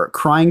all over.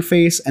 Crying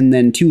face and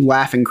then 2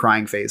 laughing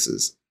crying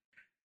faces.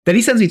 Then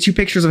he sends me 2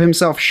 pictures of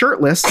himself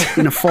shirtless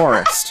in a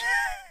forest.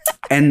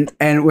 And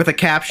with a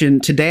caption,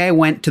 "Today I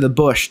went to the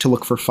bush to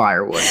look for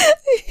firewood."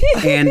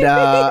 And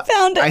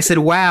found it. I said,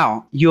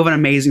 "Wow, you have an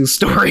amazing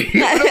story."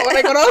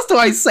 What else do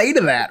I say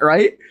to that,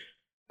 right?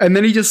 And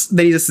then he just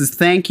says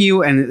thank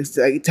you and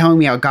telling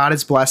me how God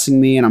is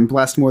blessing me and I'm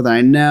blessed more than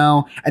I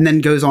know. And then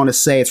goes on to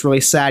say it's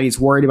really sad. He's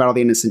worried about all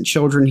the innocent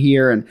children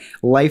here and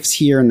life's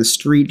here in the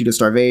street due to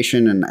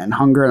starvation and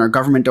hunger, and our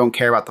government don't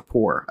care about the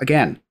poor.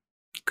 Again,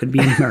 could be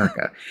in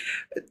America.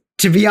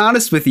 "To be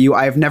honest with you,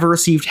 I have never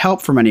received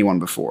help from anyone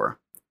before."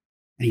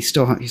 And he's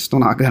still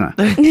not gonna.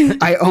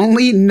 "I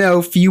only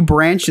know few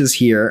branches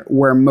here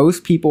where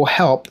most people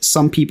help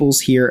some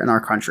peoples here in our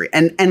country."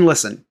 And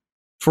listen,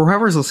 for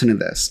whoever's listening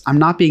to this, I'm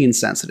not being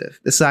insensitive.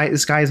 This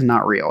guy is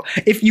not real.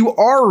 If you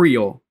are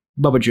real,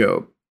 Bubba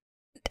Job,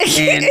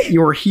 and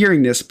you're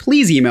hearing this,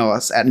 please email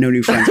us at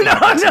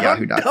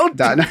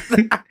nonewfriendspodcast@yahoo.com.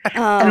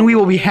 And we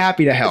will be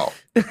happy to help.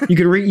 You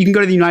can go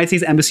to the United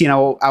States Embassy and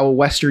I will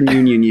Western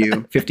Union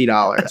you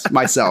 $50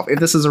 myself if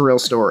this is a real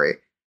story.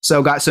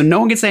 So guys, so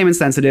no one can say I'm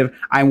insensitive.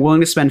 I'm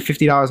willing to spend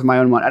 $50 of my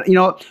own money. You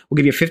know what? We'll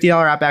give you a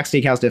 $50 Outback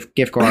Steakhouse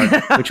gift card,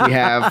 which we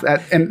have.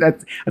 And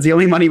that's the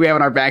only money we have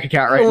in our bank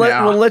account right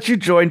now. We'll let you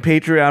join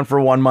Patreon for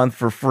 1 month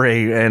for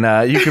free, and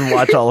you can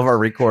watch all of our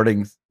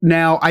recordings.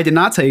 Now, I did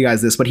not tell you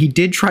guys this, but he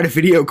did try to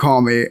video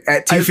call me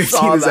at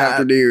 2:15 this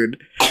afternoon,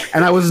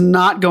 and I was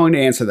not going to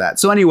answer that.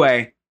 So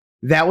anyway,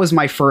 that was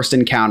my first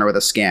encounter with a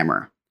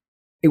scammer.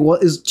 It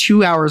was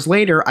 2 hours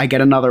later, I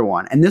get another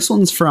one, and this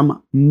one's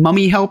from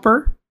Mummy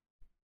Helper.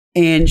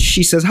 And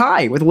she says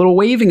hi with a little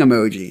waving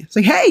emoji. It's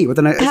like, hey, with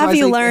an have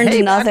you learned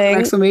nothing?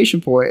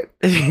 Exclamation point.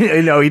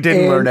 No, he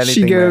didn't learn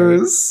anything.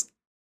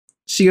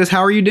 She goes,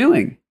 how are you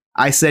doing?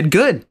 I said,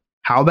 good.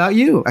 How about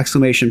you?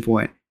 Exclamation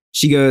point.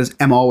 She goes,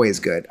 am always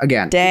good.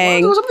 Again.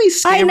 Dang.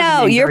 I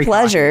know, your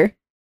pleasure.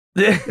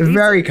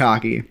 Very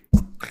cocky.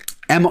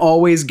 Am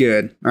always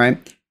good. All right.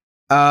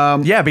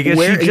 Yeah, because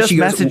she just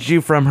messaged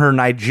you from her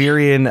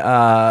Nigerian,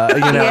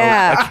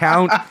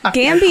 account.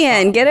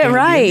 Gambian, get it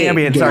right.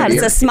 Gambian, God,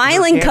 it's a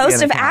smiling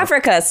coast of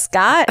Africa,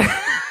 Scott.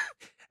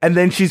 And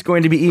then she's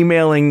going to be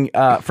emailing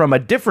from a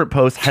different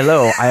post.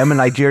 Hello, I am a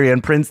Nigerian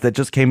prince that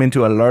just came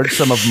into a large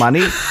sum of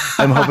money.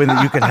 I'm hoping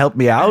that you can help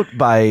me out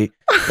by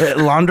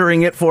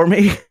laundering it for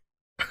me.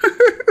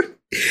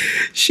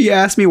 She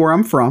asked me where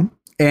I'm from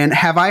and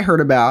have I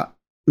heard about,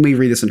 let me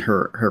read this in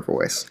her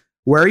voice.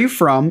 Where are you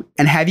from?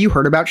 And have you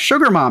heard about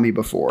Sugar Mommy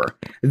before?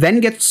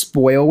 Then get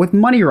spoiled with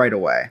money right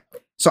away.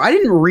 So I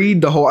didn't read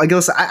the whole, I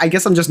guess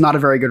I'm just not a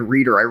very good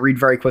reader. I read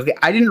very quickly.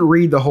 I didn't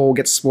read the whole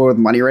get spoiled with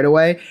money right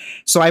away.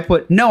 So I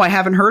put, no, I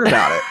haven't heard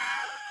about it.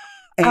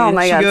 And oh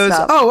my God, she goes,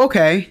 stop. oh,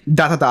 okay. ...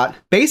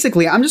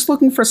 Basically, I'm just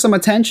looking for some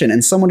attention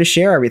and someone to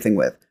share everything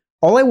with.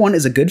 All I want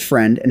is a good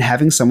friend and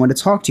having someone to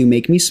talk to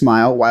make me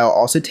smile while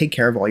also take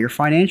care of all your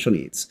financial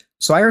needs.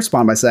 So I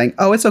respond by saying,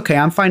 oh, it's okay.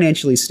 I'm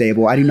financially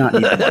stable. I do not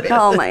need money.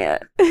 Oh my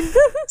God.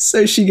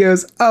 So she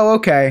goes, oh,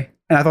 okay.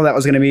 And I thought that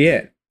was going to be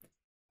it.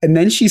 And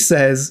then she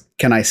says,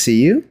 can I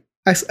see you?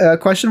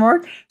 Question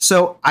mark.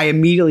 So I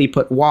immediately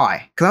put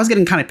why? Because I was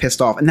getting kind of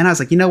pissed off. And then I was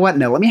like, you know what?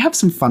 No, let me have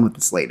some fun with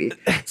this lady.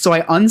 So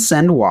I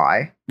unsend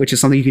why, which is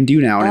something you can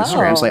do now on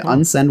Instagram. So I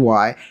unsend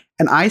why.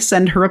 And I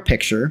send her a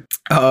picture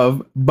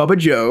of Bubba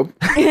Job,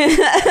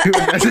 who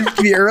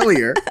messaged me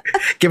earlier,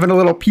 giving a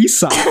little peace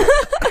sign.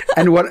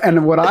 And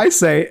what I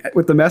say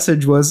with the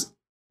message was,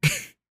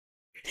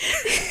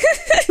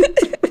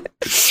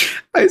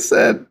 I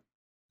said,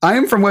 I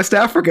am from West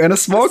Africa in a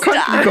small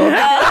country called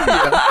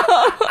Nigeria.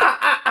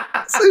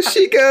 So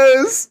she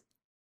goes,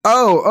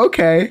 oh,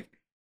 okay.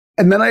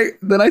 And then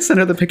I sent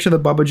her the picture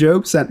that Bubba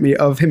Job sent me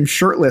of him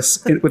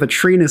shirtless with a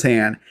tree in his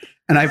hand.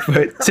 And I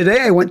put, today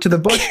I went to the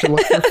bush to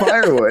look for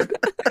firewood.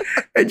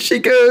 And she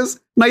goes,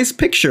 nice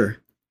picture.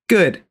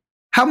 Good.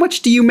 How much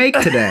do you make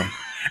today?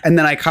 And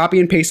then I copy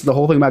and pasted the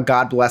whole thing about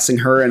God blessing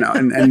her and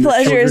the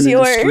pleasure children is in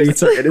yours. the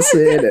streets are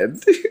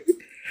innocent.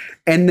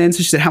 And then so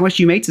she said, how much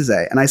do you make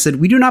today? And I said,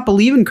 we do not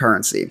believe in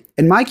currency.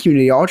 In my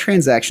community, all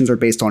transactions are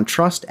based on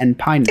trust and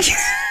pine nuts.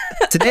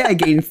 Today I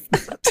gained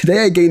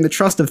the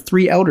trust of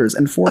 3 elders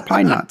and 4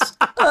 pine nuts.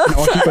 And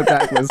all she put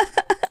back was,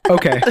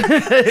 Okay.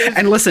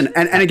 And listen,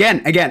 and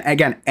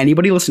again,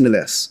 anybody listen to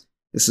this.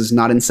 This is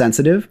not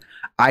insensitive.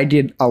 I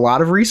did a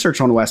lot of research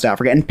on West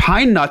Africa, and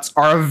pine nuts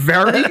are a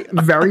very,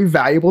 very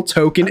valuable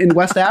token in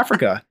West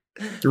Africa.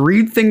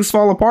 Read Things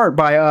Fall Apart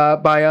by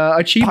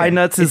Achievement. Pine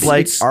nuts is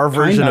like our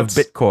version of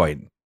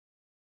Bitcoin.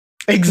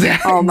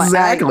 Exactly. Oh my,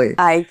 exactly.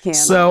 I can't.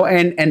 So,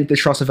 and the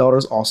Trust of Elder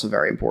is also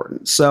very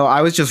important. So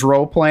I was just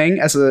role playing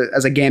as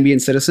a Gambian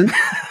citizen.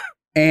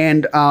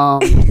 And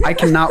I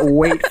cannot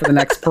wait for the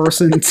next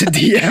person to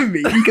DM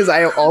me because I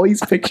have all these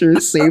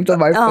pictures saved on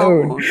my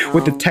phone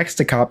with the text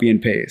to copy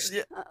and paste.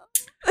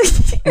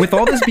 With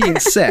all this being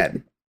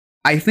said,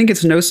 I think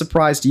it's no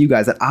surprise to you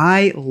guys that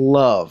I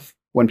love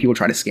when people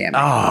try to scam me.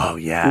 Oh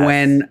yeah.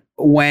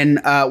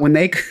 When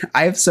they,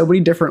 I have so many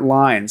different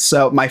lines.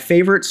 So my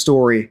favorite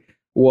story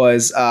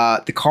was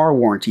the car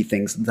warranty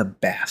thing's the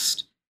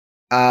best.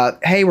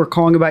 Hey, we're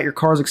calling about your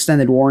car's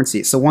extended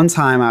warranty. So one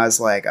time I was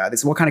like, they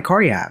said, what kind of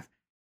car do you have?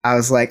 I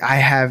was like, I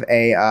have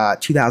a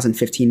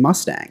 2015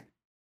 Mustang.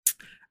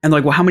 And they're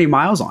like, well, how many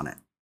miles on it?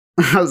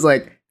 I was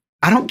like,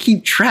 I don't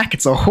keep track.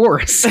 It's a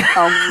horse.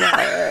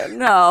 Oh,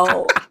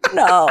 no.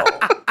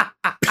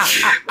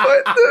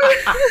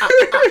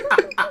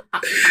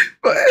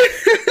 But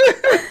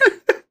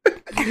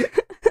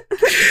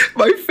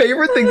my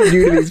favorite thing to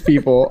do to these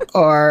people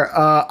are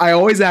I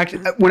always act,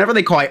 whenever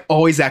they call, I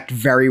always act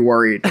very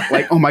worried.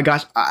 Like, oh my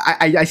gosh,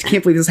 I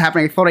can't believe this is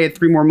happening. I thought I had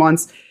 3 more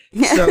months.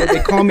 So they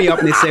call me up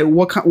and they say,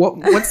 what's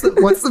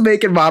the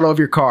make and model of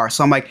your car?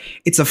 So I'm like,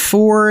 it's a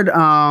Ford.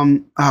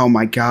 Oh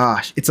my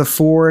gosh, it's a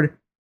Ford.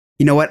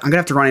 You know what? I'm gonna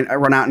have to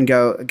run out and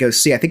go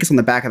see. I think it's on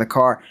the back of the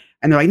car.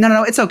 And they're like,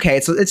 no, it's okay.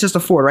 It's just a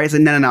Ford, right? I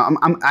said, no.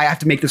 I have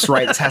to make this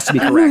right. This has to be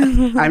correct.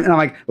 And I'm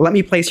like, let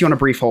me place you on a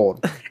brief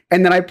hold.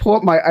 And then I pull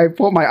up my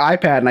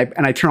iPad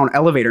and I turn on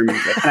elevator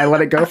music and I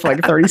let it go for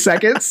like 30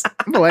 seconds,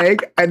 playing.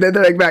 And then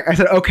they're like back. I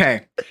said,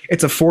 okay,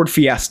 it's a Ford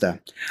Fiesta.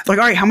 They're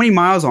like, all right, how many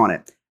miles on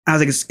it? And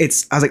I was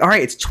like, all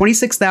right, it's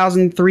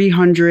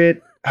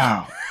 26,300.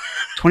 Oh,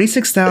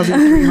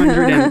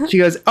 26,300. And she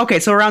goes,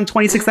 okay, so around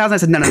 26,000. I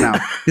said, no.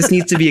 This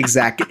needs to be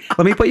exact.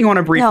 Let me put you on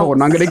a brief hold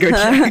and I'm going to go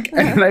check.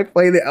 And then I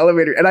play the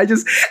elevator. And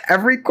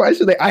every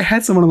question, I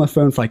had someone on the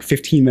phone for like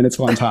 15 minutes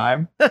one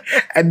time.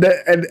 And then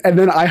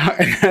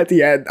at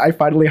the end, I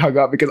finally hung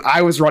up because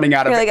I was running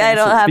out of like, I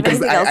don't have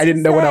because anything else I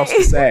didn't know what else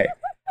to say.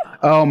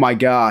 Oh my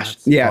gosh.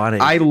 That's yeah. funny.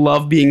 I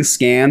love being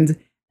scammed.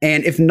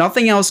 And if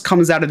nothing else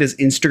comes out of this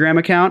Instagram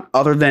account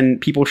other than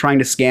people trying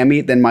to scam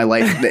me, then my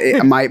life,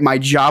 my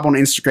job on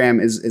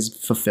Instagram is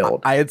fulfilled.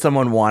 I had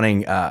someone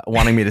wanting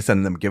me to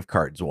send them gift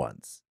cards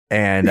once,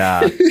 and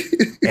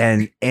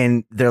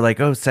and they're like,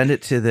 oh, send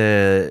it to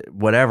the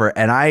whatever,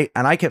 and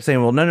I kept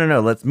saying, well,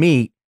 no, let's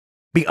meet.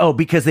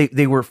 Because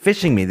they were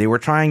phishing me. They were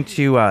trying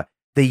to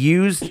they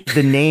used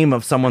the name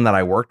of someone that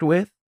I worked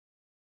with.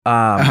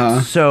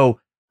 So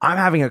I'm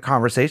having a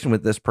conversation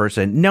with this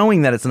person,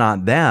 knowing that it's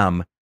not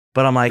them.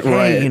 But I'm like,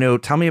 hey,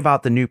 tell me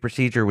about the new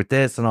procedure with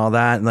this and all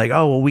that. And like,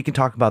 oh, well, we can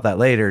talk about that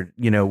later.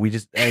 I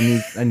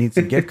need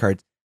some gift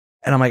cards.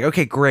 And I'm like,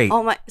 okay, great.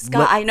 Oh my,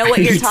 Scott, I know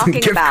what you're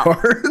talking about.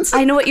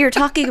 I know what you're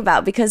talking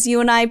about because you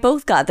and I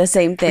both got the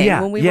same thing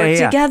when we worked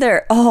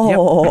together. Oh, yep.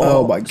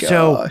 Oh my gosh.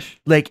 So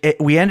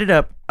we ended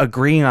up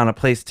agreeing on a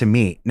place to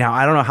meet. Now,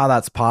 I don't know how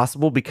that's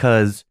possible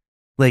because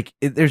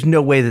there's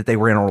no way that they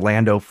were in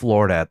Orlando,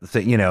 Florida at the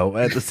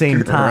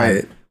same time.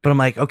 Right. But I'm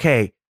like,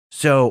 okay.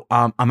 So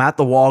I'm at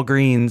the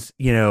Walgreens,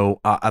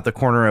 at the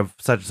corner of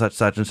such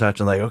and such.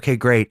 And like, okay,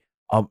 great.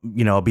 I'll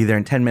be there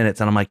in 10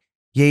 minutes. And I'm like,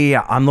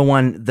 yeah. I'm the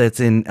one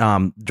that's in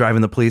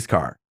driving the police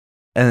car.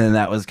 And then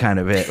that was kind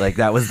of it. Like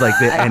that was like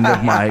the end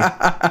of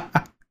my.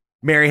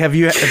 Mary, have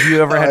you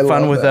ever had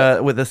fun with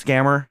a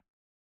scammer?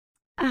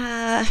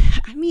 I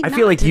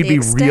feel like you'd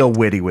be real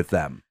witty with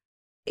them.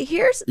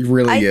 Here's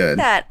really good.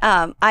 Think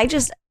that I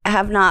just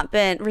have not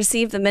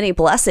received the many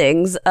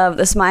blessings of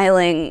the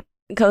smiling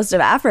coast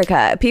of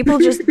Africa. People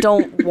just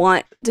don't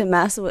want to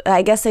mess with.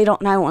 I guess they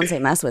don't. I won't say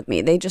mess with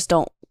me. They just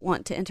don't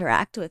want to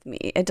interact with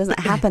me. It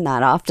doesn't happen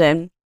that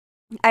often.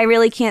 I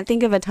really can't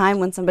think of a time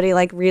when somebody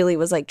really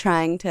was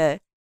trying to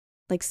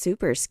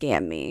super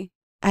scam me.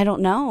 I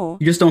don't know.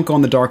 You just don't go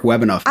on the dark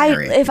web enough,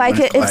 Mary.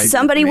 If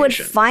somebody would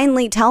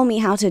finally tell me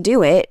how to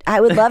do it,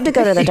 I would love to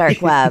go to the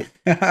dark web.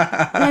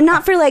 And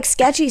not for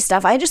sketchy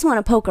stuff. I just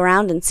want to poke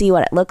around and see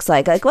what it looks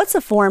like. What's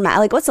the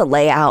format? What's the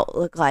layout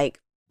look like?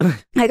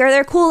 Are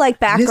there cool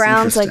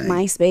backgrounds like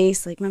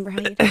MySpace? Remember how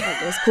you did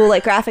those cool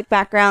graphic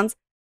backgrounds?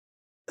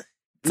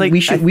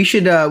 It's we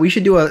should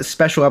do a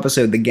special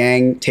episode. The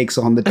gang takes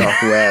on the dark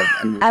web.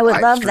 And I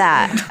would love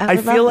that. I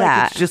feel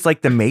like it's just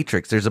like the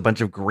Matrix. There's a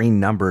bunch of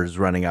green numbers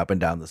running up and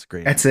down the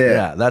screen. That's it.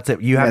 Yeah, that's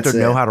it. You have to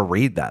know how to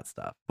read that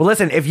stuff. Well,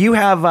 listen, if you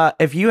have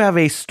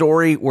a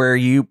story where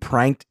you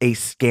pranked a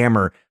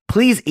scammer,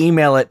 please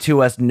email it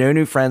to us,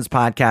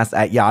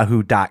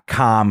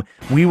 nonewfriendspodcast@yahoo.com.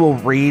 We will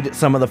read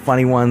some of the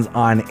funny ones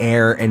on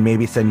air and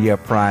maybe send you a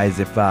prize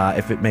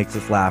if it makes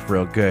us laugh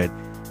real good.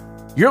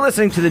 You're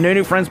listening to the No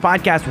New Friends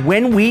podcast.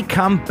 When we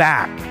come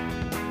back,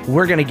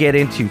 we're going to get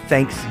into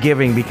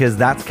Thanksgiving because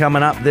that's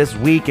coming up this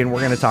week, and we're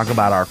going to talk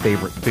about our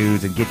favorite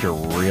foods and get you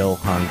real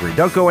hungry.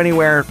 Don't go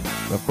anywhere.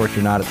 Of course,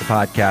 you're not at the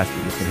podcast.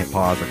 You're just going to hit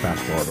pause or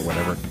fast forward or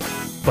whatever.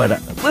 But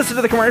listen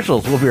to the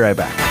commercials. We'll be right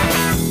back.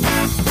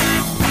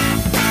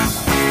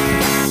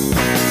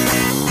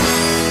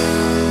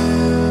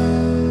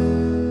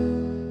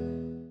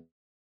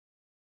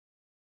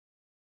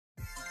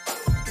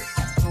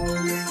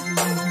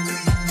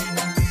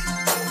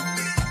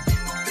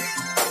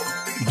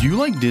 Do you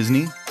like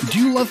Disney? Do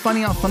you love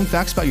finding out fun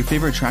facts about your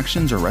favorite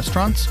attractions or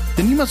restaurants?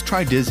 Then you must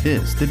try Diz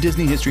His, the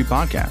Disney History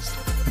Podcast.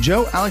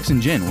 Joe, Alex,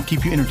 and Jen will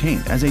keep you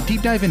entertained as they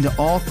deep dive into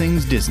all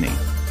things Disney.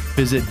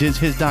 Visit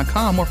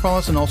DizHiz.com or follow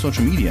us on all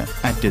social media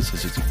at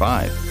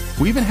DizHiz65.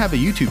 We even have a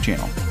YouTube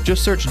channel.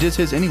 Just search Diz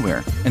His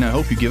anywhere, and I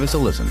hope you give us a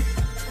listen.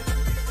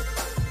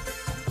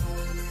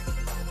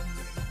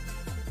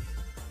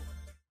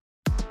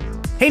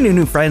 Hey,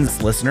 New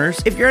Friends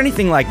listeners, if you're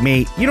anything like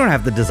me, you don't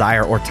have the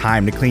desire or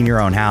time to clean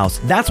your own house.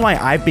 That's why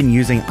I've been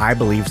using I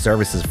Believe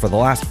services for the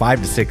last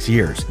 5 to 6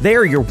 years. They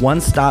are your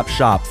one-stop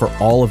shop for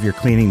all of your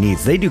cleaning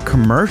needs. They do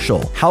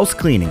commercial, house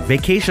cleaning,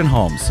 vacation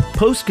homes,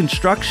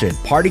 post-construction,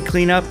 party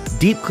cleanup,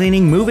 deep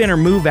cleaning, move-in or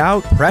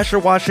move-out, pressure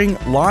washing,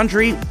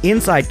 laundry,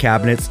 inside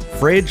cabinets,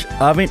 fridge,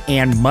 oven,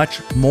 and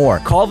much more.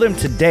 Call them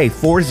today,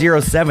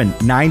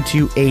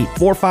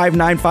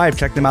 407-928-4595.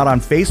 Check them out on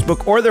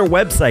Facebook or their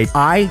website,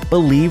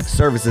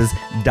 ibelieveservices.us.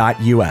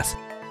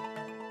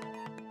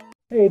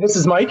 Hey, this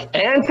is Mike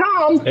and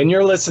Tom, and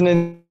you're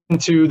listening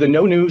to the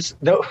No New Friends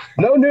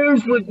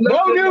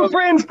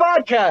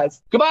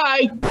podcast.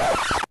 Goodbye.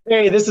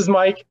 Hey, this is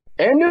Mike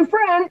and new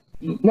friend.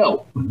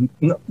 No.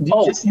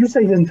 You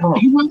say and Tom.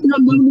 You want no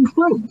new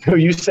friend. No,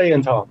 you say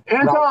and Tom.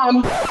 And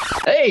Tom.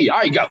 Hey, all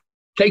right, go.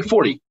 Take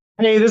 40.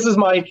 Hey, this is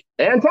Mike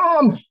and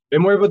Tom,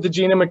 and we're with the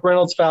Gina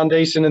McReynolds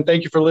Foundation, and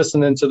thank you for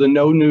listening to the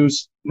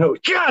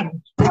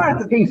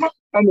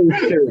I'm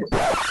serious.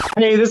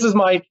 Hey, this is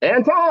Mike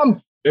and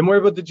Tom, and we're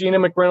with the Gina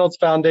McReynolds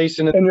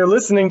Foundation, and you're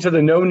listening to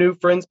the No New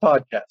Friends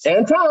podcast.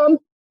 And Tom.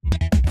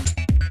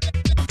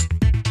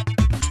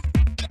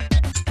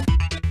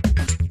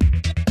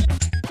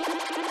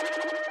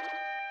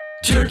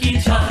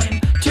 Turkey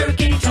time,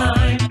 turkey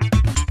time.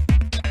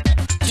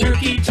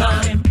 Turkey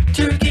time,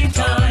 turkey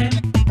time.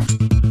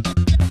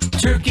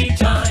 Turkey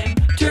time,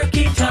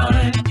 turkey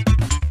time.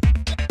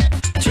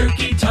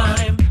 Turkey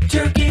time,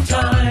 turkey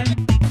time.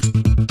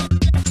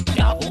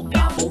 Gobble,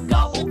 gobble,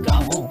 gobble,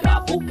 gobble,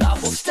 gobble,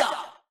 gobble,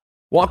 stop.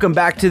 Welcome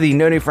back to the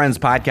No New Friends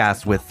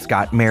podcast with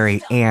Scott,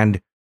 Mary, and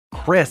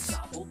Chris.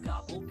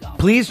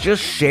 Please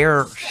just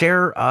share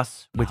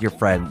us with your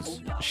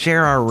friends.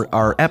 Share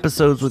our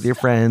episodes with your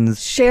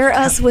friends. Share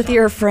us with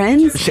your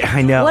friends?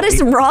 I know. What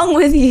is wrong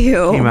with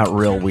you? Came out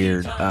real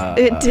weird.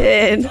 It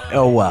did.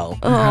 Oh, well.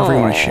 However you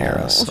want to share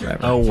us.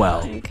 Whatever. Oh,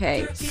 well.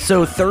 Okay.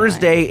 So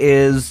Thursday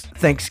is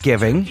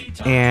Thanksgiving,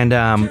 and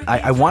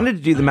I wanted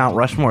to do the Mount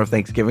Rushmore of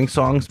Thanksgiving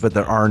songs, but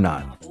there are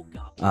none.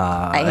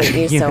 I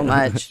hate you so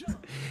much.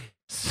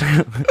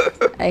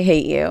 I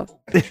hate you.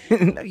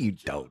 No, you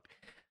don't.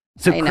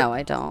 So I know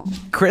I don't.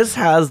 Chris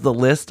has the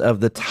list of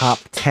the top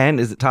 10.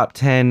 Is it top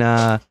 10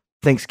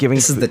 Thanksgiving?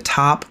 This is the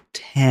top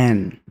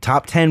 10.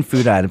 Top 10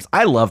 food items.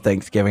 I love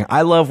Thanksgiving.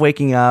 I love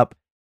waking up,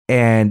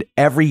 and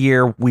every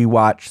year we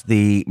watch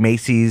the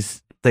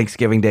Macy's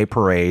Thanksgiving Day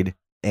Parade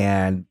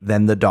and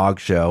then the dog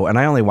show. And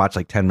I only watch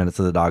like 10 minutes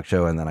of the dog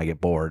show, and then I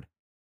get bored.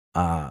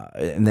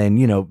 And then,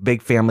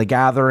 big family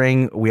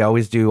gathering. We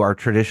always do our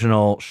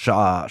traditional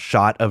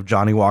shot of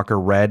Johnny Walker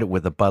Red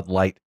with a Bud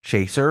Light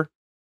chaser.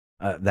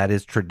 That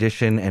is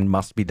tradition and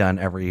must be done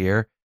every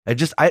year.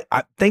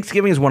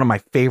 Thanksgiving is one of my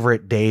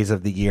favorite days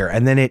of the year,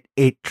 and then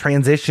it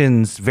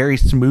transitions very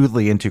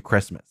smoothly into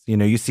Christmas.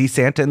 You see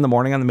Santa in the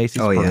morning on the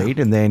Macy's parade,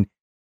 and then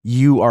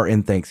you are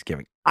in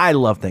Thanksgiving. I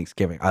love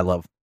Thanksgiving. I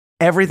love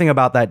everything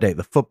about that day: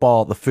 the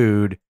football, the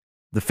food,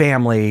 the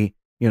family.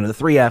 The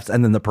 3 F's,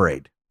 and then the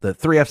parade. The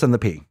 3 F's and the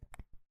P.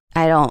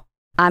 Wow.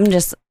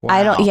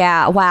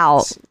 Yeah.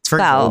 Wow. It's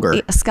very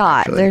vulgar,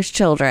 Scott, actually. There's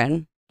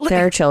children.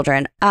 There are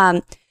children.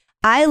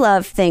 I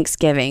love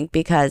Thanksgiving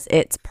because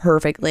it's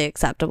perfectly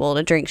acceptable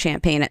to drink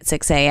champagne at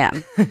 6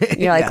 a.m.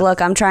 You're like,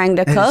 look, I'm trying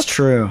to cook. That's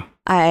true.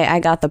 I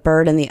got the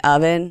bird in the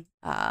oven.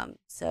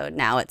 So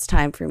now it's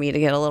time for me to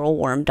get a little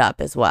warmed up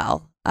as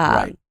well.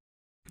 Right.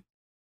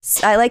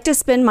 I like to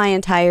spend my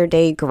entire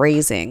day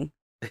grazing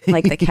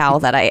like the cow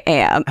that I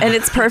am. And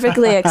it's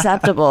perfectly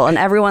acceptable. And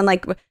everyone,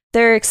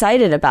 they're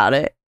excited about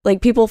it.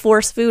 Like, people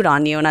force food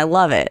on you, and I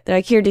love it. They're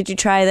like, here, did you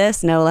try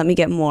this? No, let me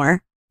get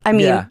more. I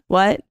mean,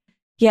 what?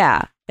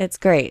 Yeah. It's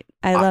great.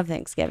 I love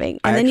Thanksgiving.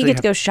 And then you get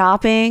to go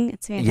shopping.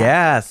 It's fantastic.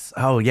 Yes.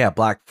 Oh, yeah.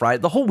 Black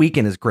Friday. The whole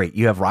weekend is great.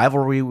 You have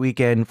rivalry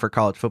weekend for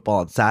college football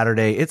on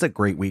Saturday. It's a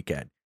great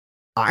weekend.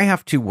 I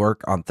have to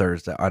work on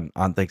Thursday,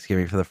 on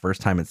Thanksgiving for the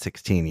first time in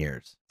 16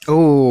 years.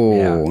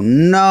 Oh,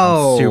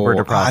 no. I'm super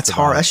depressed. That's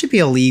hard. That should be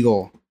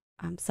illegal.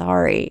 I'm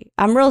sorry.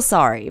 I'm real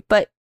sorry.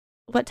 But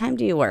what time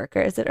do you work?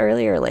 Or is it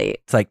early or late?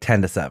 It's like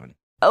 10 to 7.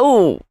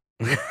 Oh.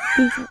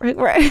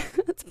 Right.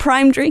 It's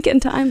prime drinking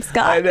time,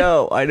 Scott. I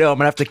know. I'm going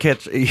to have to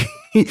catch.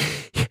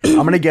 I'm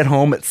gonna get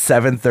home at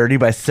 7:30.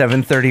 By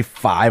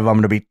 7:35, I'm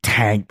gonna be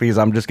tanked because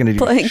I'm just gonna do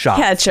Playing shots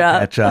catch to up.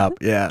 catch up.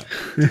 Yeah.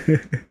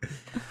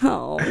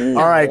 Oh, no.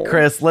 All right,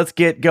 Chris, let's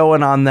get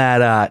going on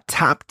that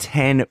top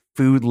 10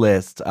 food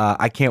list.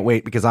 I can't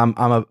wait because I'm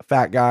a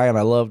fat guy and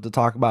I love to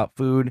talk about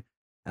food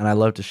and I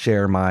love to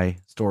share my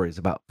stories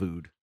about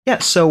food. Yeah,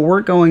 so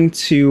we're going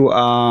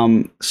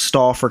to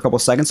stall for a couple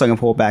seconds so I can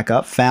pull it back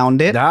up.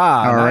 Found it.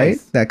 All right.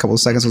 Nice. That couple of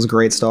seconds was a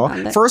great stall.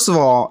 Found it. First of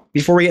all,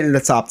 before we get into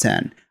the top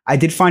 10, I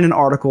did find an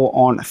article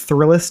on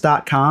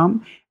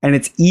Thrillist.com, and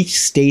it's each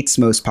state's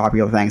most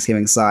popular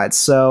Thanksgiving sides.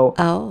 So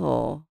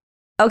Oh.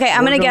 Okay,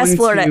 I'm we're going to guess going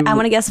Florida. to I'm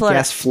going to guess Florida.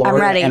 Guess Florida,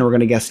 I'm ready. and we're going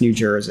to guess New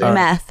Jersey.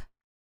 Meth.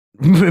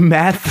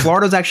 Math.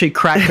 Florida's actually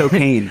crack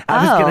cocaine. I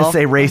was Oh. gonna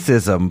say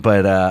racism,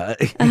 but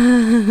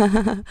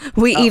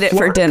We eat it for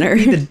Florida dinner.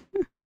 could be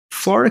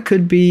Florida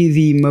could be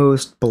the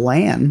most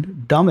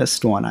bland,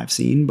 dumbest one I've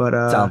seen, but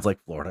sounds like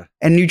Florida.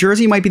 and New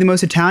Jersey might be the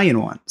most Italian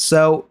one.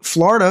 So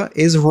Florida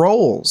is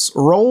rolls.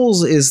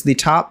 Rolls is the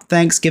top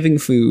Thanksgiving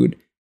food.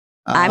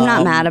 I'm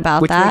not mad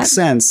about which that. makes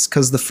sense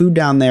because the food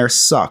down there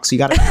sucks. You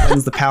got to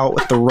cleanse the palate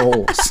with the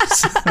rolls.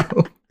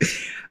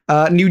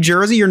 So, New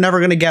Jersey, you're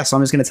never gonna guess. So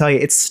I'm just gonna tell you,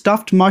 it's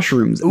stuffed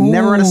mushrooms.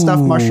 Never had a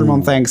stuffed mushroom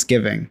on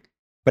Thanksgiving,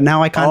 but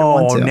now I kind of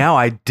want to. Now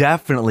I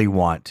definitely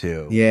want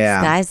to.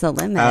 Yeah. Sky's the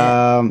limit.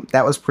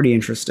 That was pretty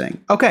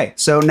interesting. Okay,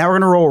 so now we're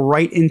gonna roll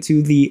right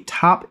into the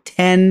top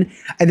 10.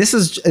 And this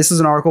is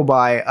an article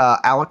by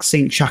Alex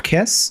St. Jacques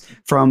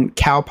from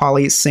Cal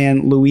Poly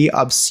San Luis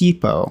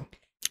Obispo,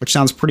 which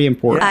sounds pretty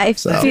important. I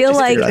So feel just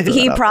like figured I'd throw he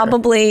that out there.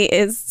 probably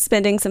is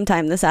spending some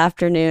time this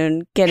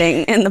afternoon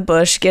getting in the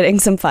bush,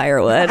 getting some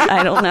firewood.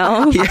 I don't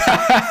know.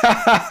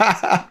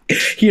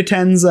 He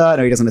attends.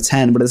 No, he doesn't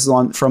attend, but this is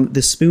on from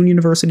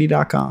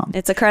thespoonuniversity.com.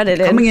 It's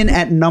accredited. Coming in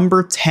at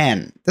number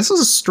 10. This was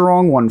a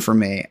strong one for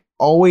me.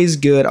 Always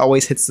good,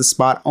 always hits the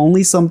spot.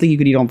 Only something you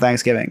could eat on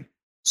Thanksgiving.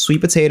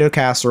 Sweet potato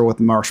casserole with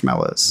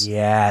marshmallows.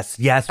 Yes.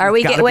 Are we've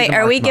we gotta get- wait, the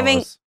are we giving-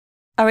 marshmallows.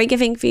 Are we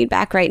giving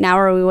feedback right now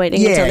or are we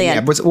waiting until the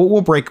end? But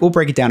we'll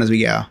break it down as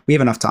we go. We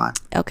have enough time.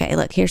 Okay,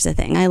 look, here's the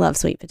thing. I love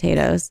sweet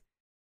potatoes.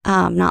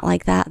 Not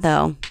like that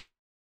though.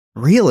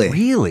 Really?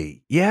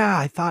 Really? Yeah,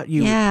 I thought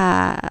you.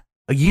 Yeah.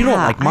 You don't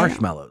Yeah, like I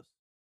marshmallows.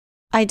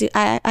 I do.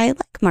 I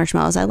like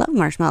marshmallows. I love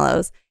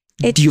marshmallows.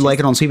 Do you like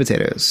it on sweet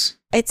potatoes?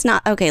 It's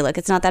not okay. Look,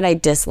 it's not that I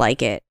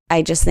dislike it.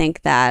 I just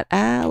think that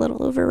a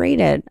little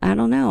overrated. I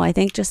don't know. I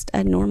think just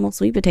a normal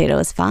sweet potato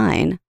is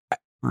fine.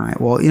 All right.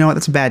 Well, you know what?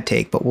 That's a bad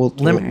take, but we'll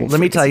Let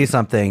me tell you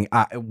something.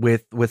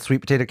 With sweet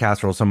potato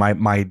casserole. So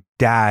my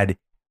dad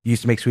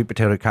used to make sweet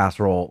potato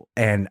casserole,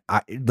 and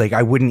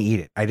I wouldn't eat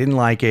it. I didn't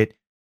like it,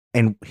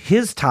 and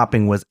his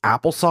topping was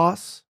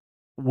applesauce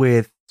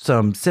with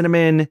some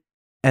cinnamon,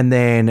 and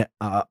then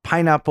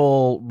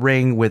pineapple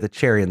ring with a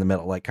cherry in the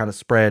middle, like kind of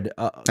spread.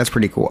 That's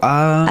pretty cool.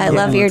 I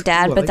love your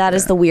dad, but that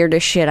is the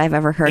weirdest shit I've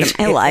ever heard in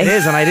my life. It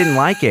is, and I didn't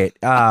like it.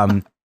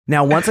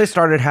 Now, once I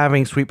started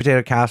having sweet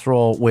potato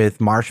casserole with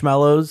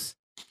marshmallows,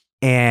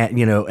 and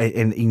you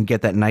can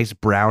get that nice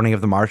browning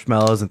of the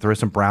marshmallows and throw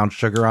some brown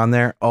sugar on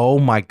there. Oh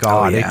my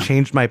God, yeah. It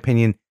changed my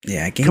opinion.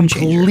 Yeah, game changer.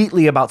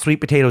 Completely about sweet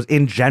potatoes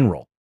in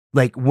general.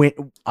 Like when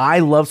I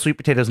love sweet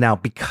potatoes now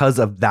because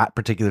of that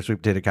particular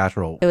sweet potato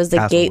casserole. It was the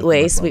casserole with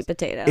gateway marshmallows. sweet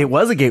potato. It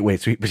was a gateway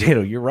sweet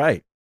potato. You're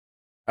right.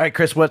 All right,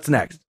 Chris, what's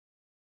next?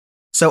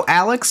 So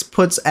Alex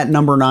puts at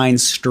number 9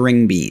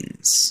 string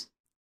beans.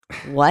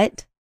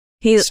 What?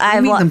 String beans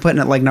I'm putting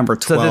at like number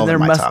 12 So then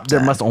in my top 10.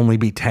 there must only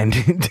be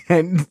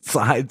 10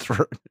 sides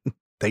for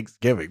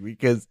Thanksgiving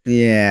because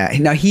Yeah.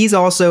 Now he's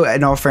also,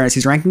 in all fairness,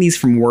 he's ranking these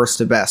from worst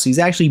to best. So he's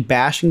actually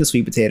bashing the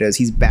sweet potatoes.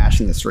 He's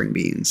bashing the string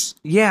beans.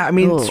 yeah, I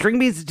mean Ooh. string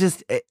beans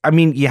just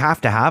you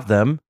have to have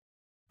them.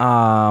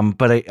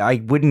 But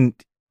I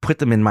wouldn't put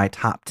them in my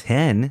top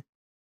 10.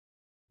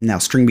 Now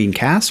string bean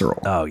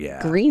casserole. Oh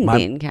yeah. Green my,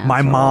 bean casserole.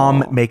 My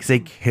mom makes a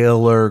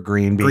killer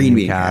green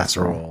bean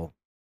casserole.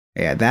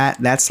 Yeah,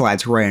 that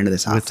slides right into the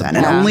top With some 10.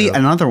 And Yeah. only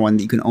another one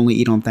that you can only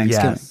eat on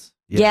Thanksgiving. Yes.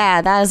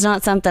 Yeah, that is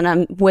not something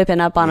I'm whipping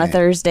up on a Yeah.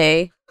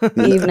 Thursday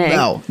evening.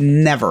 No,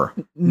 never.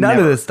 None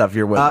Never. of this stuff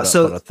you're whipping up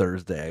so- on a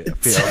Thursday. I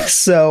feel like.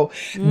 So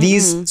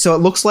so it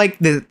looks like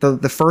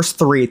the first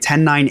 3,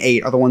 10, 9,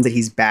 8 are the ones that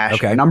he's bashing.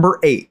 Okay. Number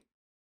 8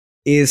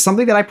 is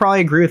something that I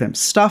probably agree with him.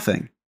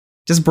 Stuffing.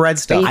 Just bread Are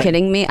stuff. you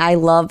kidding me? I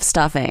love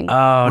stuffing.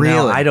 Oh no,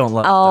 Really? I don't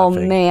love Oh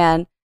stuffing.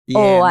 man. Yeah,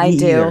 Oh, I me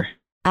do. either.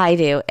 I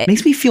do. It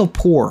makes me feel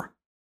poor.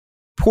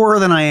 Poorer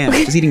than I am.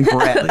 Just eating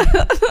bread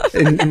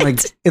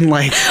in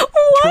like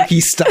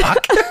turkey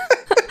stock.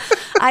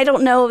 I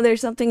don't know.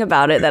 There's something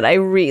about it that I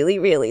really,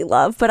 really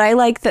love. But I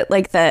like that,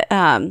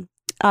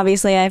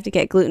 obviously I have to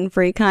get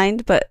gluten-free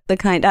kind, but the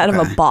kind out of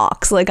a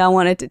box. Like I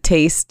want it to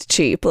taste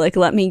cheap. Like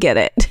let me get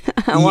it.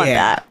 I want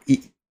that.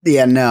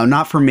 Yeah, no,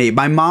 not for me.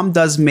 My mom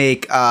does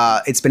make.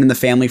 It's been in the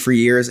family for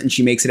years, and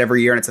she makes it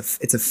every year. And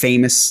it's a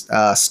famous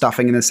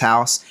stuffing in this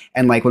house.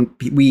 And like when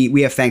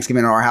we have Thanksgiving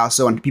in our house,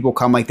 so when people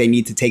come, like they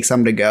need to take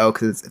some to go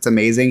because it's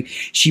amazing.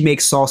 She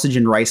makes sausage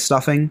and rice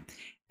stuffing,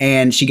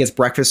 and she gets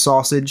breakfast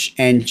sausage,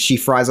 and she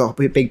fries a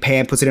big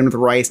pan, puts it in with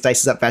rice,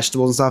 dices up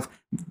vegetables and stuff.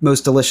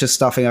 Most delicious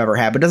stuffing I've ever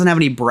had, but it doesn't have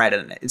any bread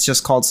in it. It's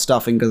just called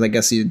stuffing because I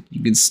guess you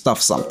can stuff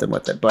something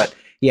with it. But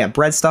yeah,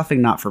 bread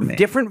stuffing, not for me.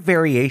 Different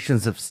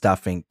variations of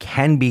stuffing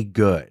can be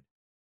good.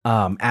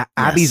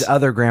 Abby's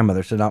other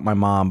grandmother, so not my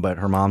mom, but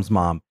her mom's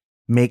mom,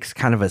 makes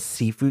kind of a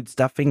seafood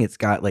stuffing. It's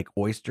got like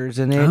oysters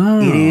in it.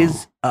 Oh. It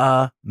is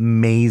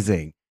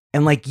amazing.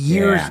 And like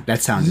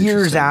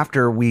years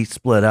after we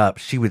split up,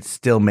 she would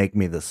still make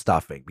me the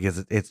stuffing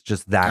because it's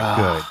just that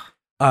good.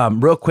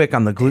 Real quick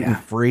on the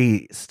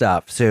gluten-free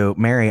stuff. So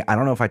Mary, I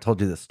don't know if I told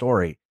you the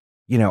story.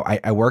 You know,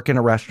 I work in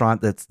a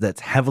restaurant that's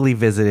heavily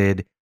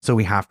visited, so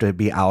we have to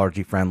be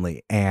allergy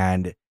friendly.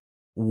 And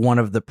one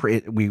of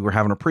we were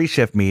having a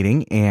pre-shift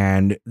meeting,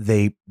 and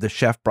the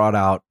chef brought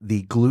out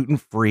the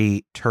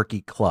gluten-free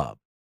turkey club.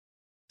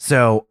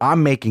 So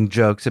I'm making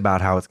jokes about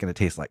how it's going to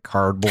taste like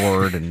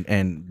cardboard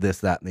and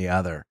this, that, and the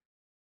other.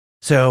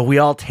 So we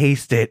all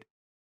taste it.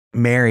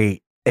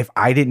 Mary, if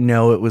I didn't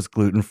know it was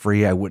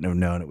gluten-free, I wouldn't have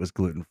known it was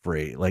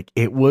gluten-free. Like,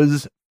 it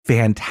was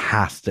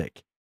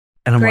fantastic.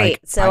 And I'm Great. like,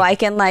 So I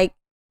can like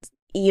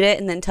eat it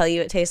and then tell you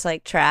it tastes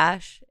like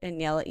trash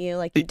and yell at you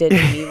like you did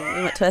when we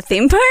went to a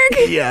theme park.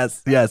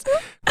 Yes.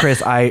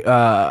 Chris,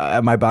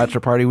 at my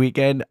bachelor party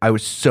weekend, I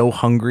was so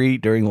hungry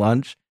during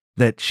lunch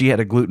that she had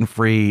a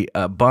gluten-free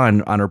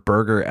bun on her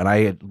burger, and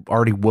I had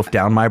already wolfed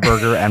down my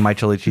burger and my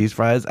chili cheese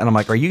fries. And I'm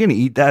like, are you going to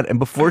eat that? And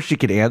before she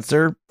could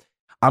answer,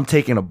 I'm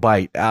taking a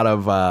bite out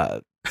of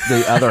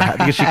the other half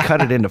because she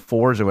cut it into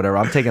fours or whatever.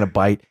 I'm taking a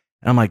bite,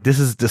 and I'm like, this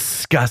is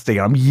disgusting.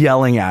 I'm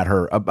yelling at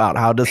her about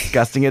how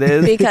disgusting it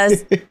is.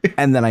 Because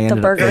and then I ended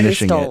the burger up he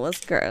finishing stole it. was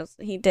gross.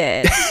 He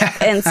did.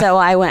 And so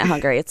I went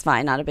hungry. It's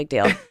fine. Not a big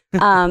deal.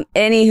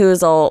 Any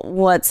hoozle,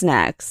 what's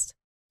next?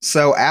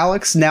 So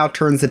Alex now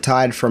turns the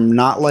tide from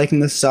not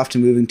liking this stuff to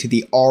moving to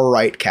the all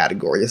right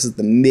category. This is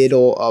the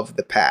middle of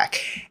the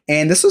pack.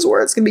 And this is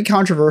where it's going to be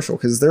controversial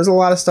because there's a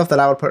lot of stuff that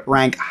I would put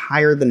rank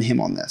higher than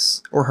him on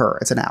this. Or her.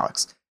 It's an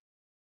Alex.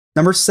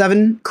 Number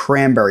 7,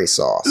 cranberry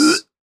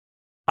sauce.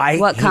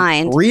 What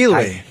kind? Really?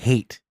 I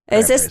hate.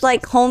 Is this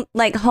like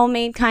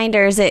homemade kind,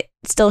 or is it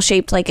still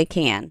shaped like a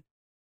can?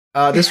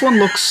 This one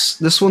looks,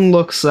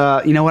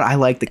 you know what? I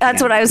like the can.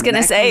 That's what I was going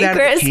to say,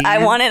 Chris.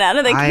 I want it out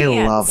of the can.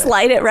 I love it.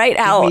 Slide it right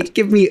out.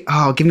 Give me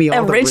all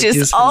the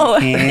ridges from the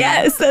can.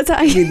 Yes, that's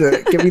how you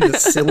give me the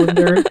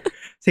cylinder.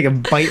 Take a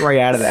bite right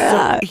out of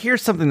that. So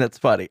here's something that's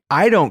funny.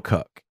 I don't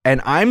cook,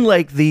 and I'm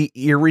like the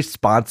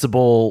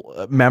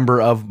irresponsible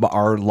member of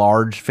our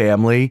large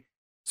family.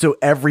 So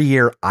every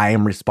year I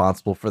am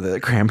responsible for the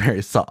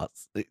cranberry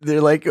sauce.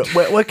 They're like,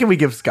 what can we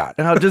give Scott?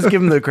 I'll just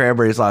give him the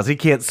cranberry sauce. He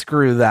can't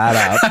screw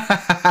that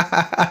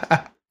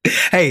up.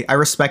 Hey, I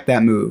respect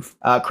that move.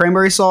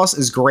 Cranberry sauce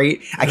is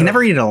great. I can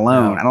never eat it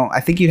alone.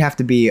 I think you'd have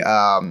to be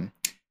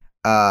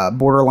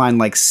borderline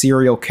like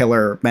serial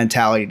killer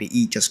mentality to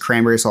eat just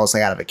cranberry sauce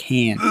like out of a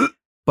can.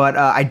 But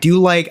I do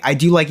like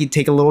you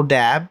take a little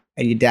dab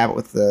and you dab it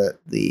with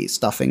the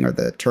stuffing or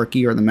the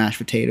turkey or the mashed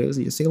potatoes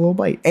and you just take a little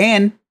bite.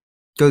 And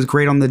goes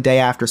great on the day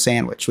after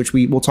sandwich, which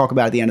we'll talk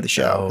about at the end of the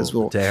show.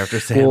 Day after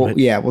sandwich.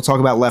 We'll talk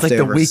about leftovers. It's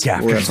like the week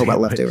after. We're going to talk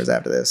about leftovers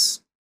after this.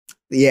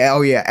 Yeah,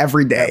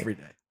 every day. Every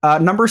day.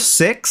 Number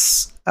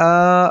 6,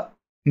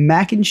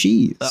 mac and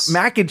cheese.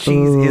 Mac and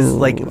cheese is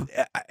like,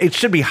 it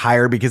should be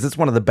higher because it's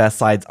one of the best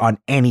sides on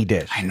any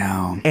dish. I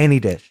know. Any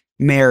dish.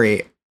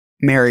 Mary,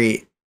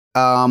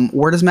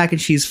 where does mac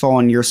and cheese fall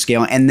on your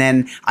scale? And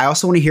then I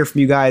also want to hear from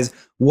you guys,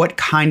 what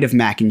kind of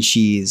mac and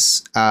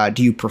cheese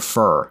do you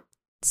prefer?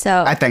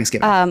 So at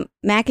Thanksgiving,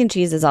 mac and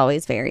cheese is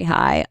always very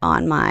high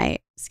on my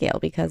scale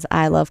because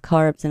I love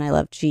carbs and I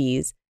love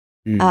cheese.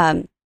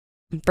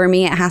 For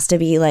me, it has to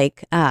be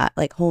like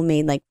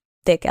homemade, like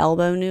thick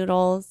elbow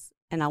noodles,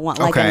 and I want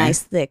like a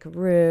nice thick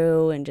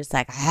roux and just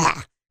like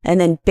and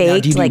then baked. Now,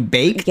 do you like do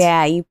baked?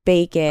 Yeah, you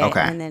bake it,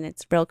 Okay. and then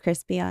it's real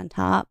crispy on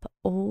top.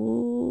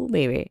 Oh,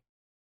 baby.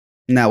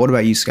 Now, what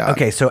about you, Scott?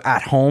 Okay, so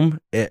at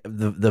home, the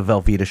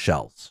Velveeta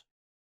shells.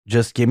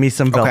 Just give me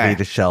some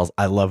Velveeta shells.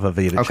 I love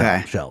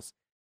Velveeta shells.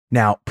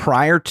 Now,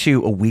 prior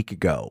to a week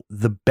ago,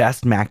 the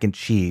best mac and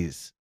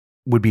cheese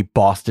would be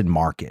Boston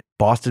Market.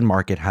 Boston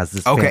Market has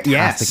this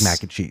fantastic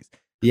mac and cheese.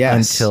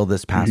 Yes. Until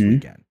this past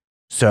weekend.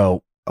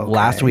 So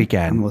last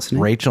weekend,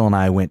 Rachel and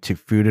I went to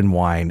Food and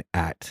Wine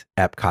at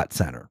Epcot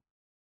Center.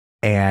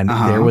 And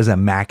there was a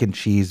mac and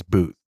cheese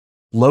booth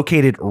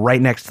located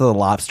right next to the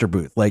lobster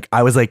booth. Like,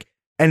 I was like,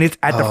 and it's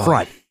at the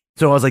front.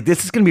 So I was like,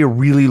 this is going to be a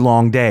really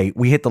long day.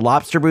 We hit the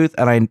lobster booth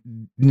and I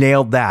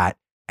nailed that.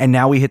 And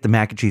now we hit the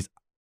mac and cheese.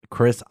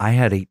 Chris, I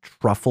had a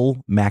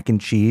truffle mac and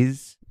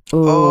cheese.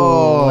 Ooh,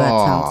 that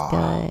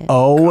sounds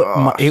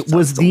good. It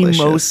was the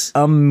most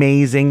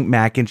amazing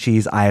mac and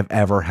cheese I have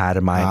ever had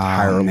in my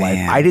entire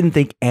life. I didn't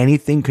think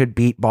anything could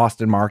beat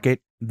Boston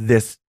Market.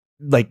 This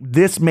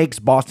makes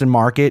Boston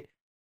Market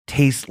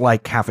taste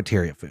like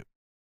cafeteria food.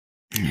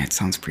 It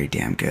sounds pretty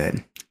damn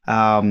good.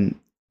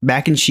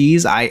 Mac and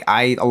cheese,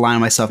 I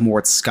align myself more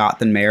with Scott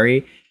than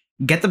Mary.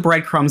 get the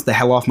breadcrumbs the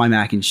hell off my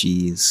mac and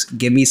cheese.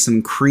 Give me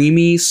some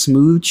creamy,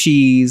 smooth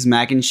cheese,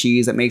 mac and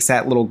cheese that makes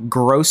that little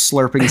gross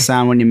slurping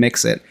sound when you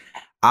mix it.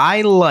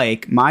 I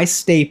like my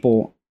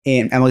staple,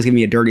 and Emily's giving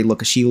me a dirty look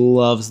because she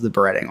loves the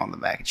breading on the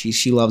mac and cheese.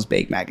 She loves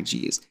baked mac and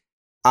cheese.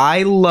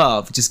 I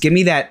love, just give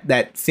me that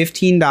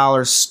 $15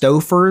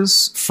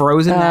 Stouffer's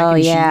frozen mac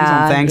and cheese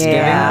on Thanksgiving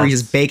where you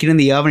just bake it in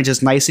the oven, it's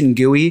just nice and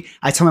gooey.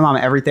 I tell my mom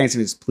every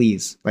Thanksgiving,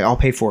 please, like I'll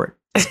pay for it.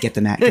 Just get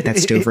that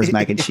Stouffer's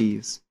mac and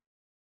cheese.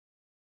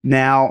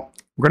 Now,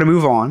 we're going to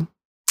move on.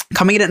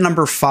 Coming in at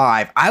number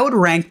 5, I would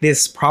rank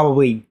this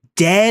probably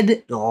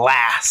dead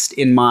last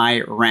in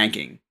my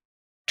ranking.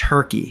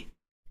 Turkey.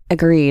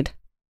 Agreed.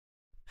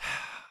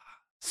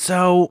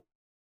 So...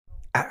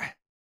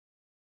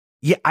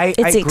 yeah, it's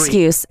I agree.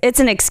 excuse.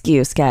 It's an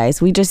excuse,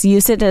 guys. We just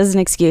use it as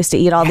an excuse to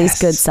eat all these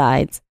good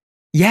sides.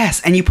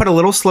 Yes, and you put a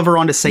little sliver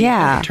on to say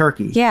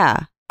turkey.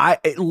 Yeah.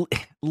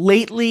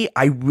 Lately,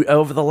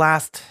 over the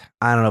last,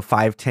 I don't know,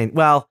 5, 10,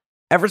 well,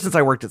 ever since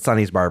I worked at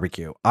Sonny's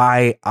Barbecue,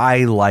 I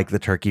like the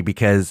turkey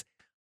because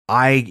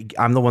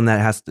I'm the one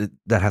that has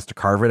to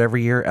carve it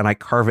every year, and I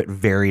carve it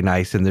very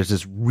nice. And there's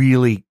this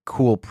really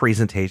cool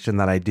presentation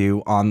that I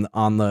do on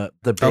the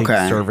big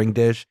serving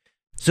dish.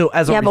 So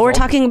as a result, but we're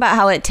talking about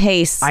how it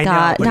tastes,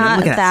 Scott,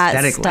 not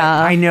that stuff.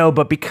 I know,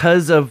 but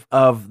because of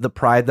the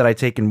pride that I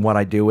take in what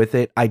I do with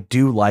it, I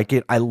do like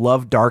it. I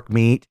love dark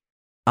meat.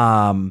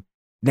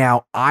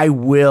 Now I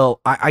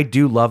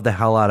do love the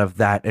hell out of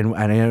that, and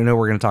I know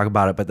we're going to talk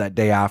about it, but that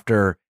day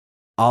after,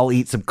 I'll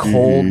eat some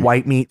cold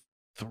white meat,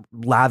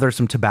 lather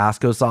some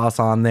Tabasco sauce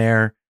on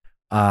there.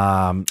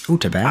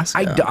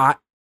 Tabasco.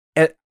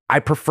 I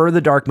prefer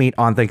the dark meat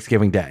on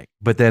Thanksgiving Day,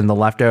 but then the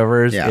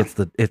leftovers, it's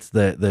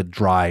the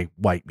dry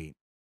white meat.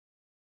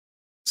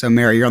 So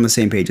Mary, you're on the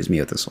same page as me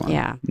with this one.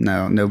 Yeah.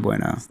 No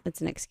bueno. It's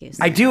an excuse.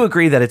 I do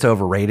agree that it's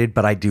overrated,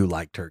 but I do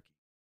like turkey.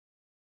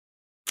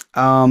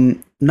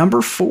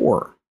 Number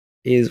 4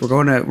 is we're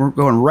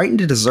going right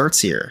into desserts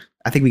here.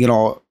 I think we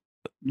all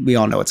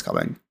know what's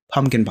coming.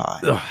 Pumpkin pie.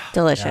 Ugh,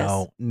 delicious.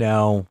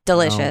 No.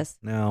 Delicious.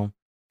 No.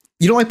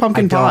 You don't like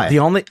pumpkin pie? You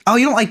don't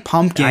like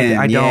pumpkin.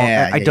 I don't.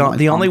 I don't. Like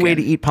the only pumpkin. way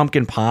to eat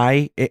pumpkin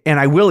pie, and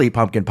I will eat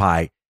pumpkin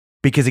pie,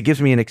 because it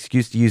gives me an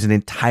excuse to use an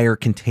entire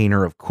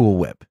container of Cool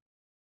Whip.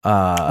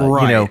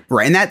 Right.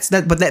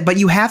 And but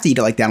you have to eat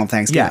it like that on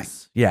Thanksgiving.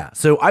 Yes. Yeah.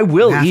 So I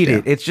will eat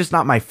it. It's just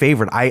not my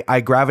favorite.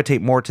 I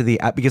gravitate more to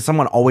because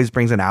someone always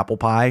brings an apple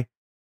pie.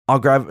 I'll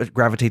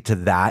gravitate to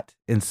that,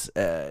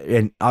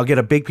 and I'll get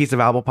a big piece of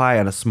apple pie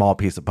and a small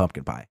piece of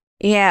pumpkin pie.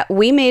 Yeah,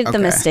 we made the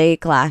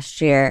mistake last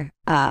year.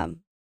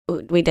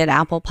 We did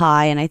apple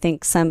pie and I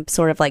think some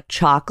sort of like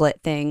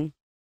chocolate thing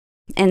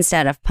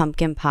instead of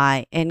pumpkin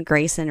pie. And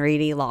Grayson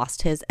Reedy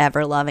lost his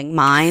ever loving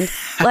mind,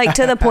 like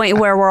to the point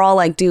where we're all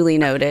like, duly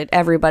noted.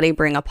 Everybody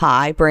bring a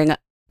pie.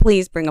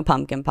 Please bring a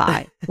pumpkin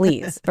pie.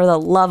 Please, for the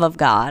love of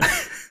God.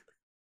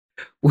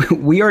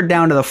 We are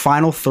down to the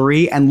final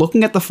 3, and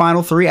looking at the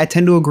final 3, I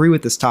tend to agree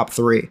with this top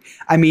 3.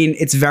 I mean,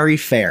 it's very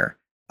fair.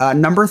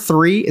 Number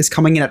 3 is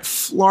coming in at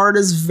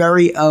Florida's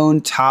very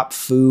own top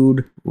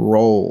food,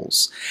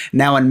 rolls.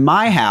 Now, in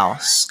my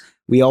house,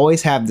 we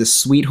always have the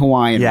sweet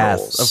Hawaiian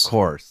rolls. Yes, of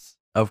course.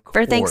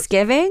 For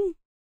Thanksgiving?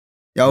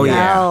 Oh,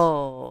 yeah.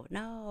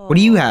 No. What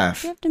do you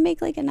have? You have to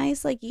make like a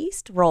nice like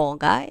yeast roll,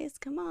 guys.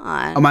 Come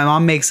on. Oh, my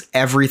mom makes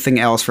everything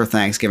else for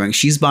Thanksgiving.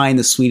 She's buying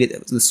the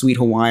sweet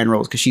Hawaiian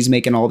rolls because she's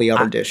making all the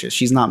other dishes.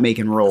 She's not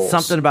making rolls.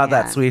 Something about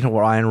that sweet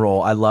Hawaiian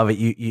roll. I love it.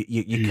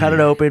 You cut it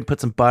open, put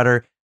some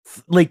butter.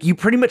 Like you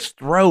pretty much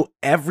throw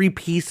every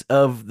piece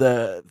of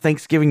the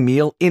Thanksgiving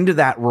meal into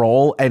that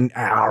roll, and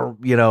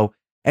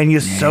and you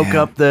soak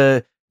up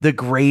the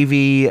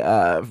gravy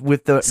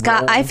with the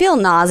Scott, roll. I feel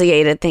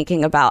nauseated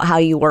thinking about how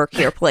you work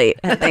your plate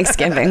at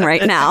Thanksgiving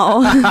right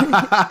now.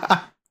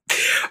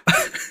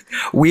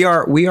 We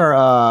are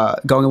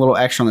going a little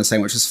extra on this thing,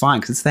 which is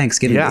fine because it's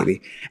Thanksgiving,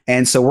 baby.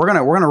 And so we're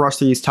gonna rush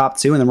through these top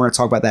 2, and then we're gonna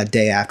talk about that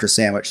day after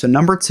sandwich. So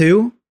number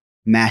 2,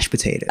 mashed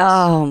potatoes.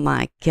 Oh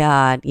my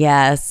God,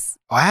 yes.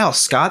 Wow,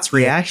 Scott's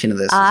reaction to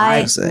this.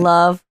 I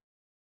love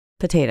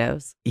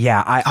potatoes.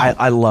 Yeah,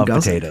 I love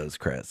potatoes,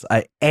 Chris.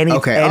 Any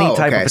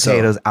type of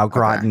potatoes, au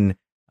gratin,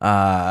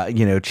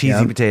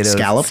 cheesy potatoes,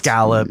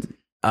 scalloped,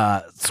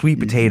 sweet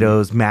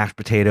potatoes, mashed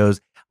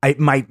potatoes.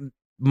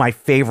 My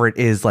favorite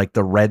is like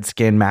the red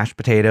skin mashed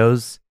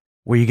potatoes,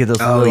 where you get those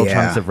little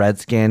chunks of red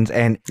skins,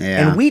 and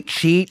we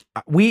cheat.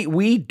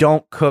 We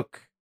don't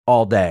cook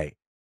all day.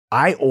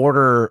 I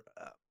order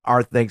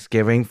our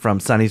Thanksgiving from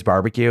Sonny's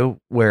Barbecue,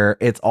 where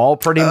it's all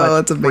pretty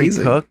much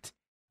pre-cooked,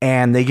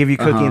 and they give you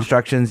cooking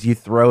instructions. You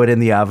throw it in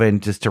the oven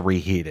just to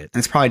reheat it. And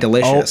it's probably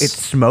delicious. Oh, it's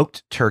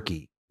smoked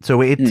turkey.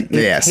 So it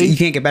tastes, so you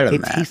can't get better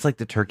than that. It tastes like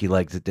the turkey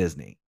legs at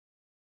Disney,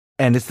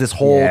 and it's this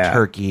whole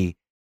turkey,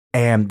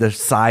 and the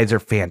sides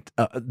are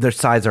their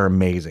sides are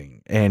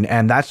amazing,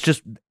 and that's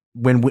just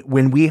when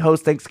we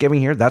host Thanksgiving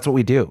here. That's what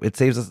we do. It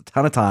saves us a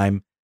ton of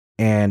time,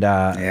 and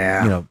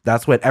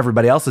that's what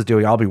everybody else is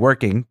doing. I'll be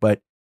working,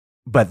 but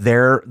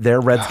their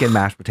red skin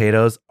mashed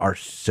potatoes are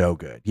so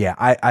good. Yeah,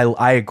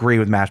 I agree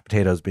with mashed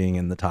potatoes being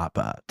in the top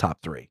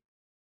 3.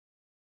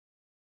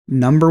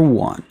 Number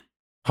one.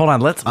 Hold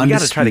on, we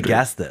got to try to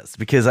guess this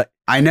because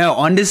I know,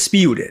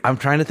 undisputed. I'm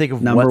trying to think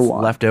of Number what's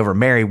one. left over.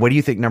 Mary, what do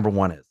you think number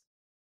one is?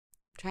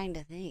 Trying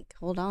to think.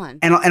 Hold on.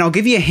 And I'll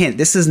give you a hint.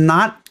 This is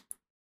not.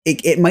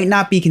 It might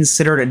not be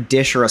considered a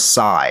dish or a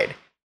side.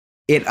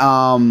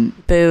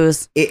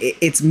 Booze.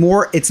 It's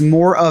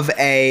more of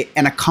an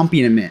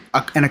accompaniment.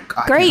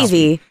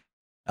 Gravy.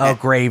 Oh,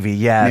 gravy.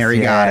 Yes. Mary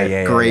got it.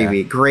 Yeah, gravy.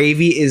 yeah.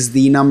 Gravy is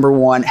the number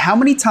one. How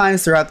many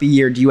times throughout the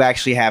year do you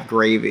actually have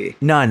gravy?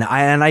 None.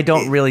 I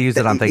don't really use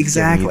it on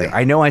Thanksgiving Exactly. either.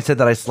 I know I said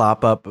that I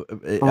slop up.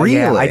 Really?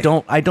 Yeah,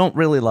 I don't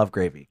really love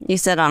gravy. You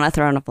sit on a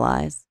throne of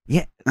flies.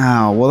 Yeah.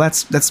 Oh, well,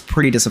 that's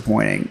pretty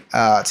disappointing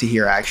to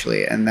hear,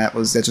 actually. And that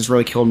just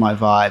really killed my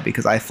vibe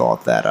because I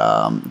thought that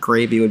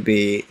gravy would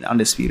be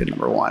undisputed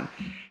number one.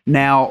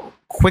 Now,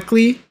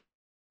 quickly,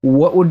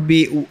 what would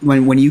be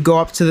when you go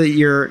up to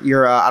your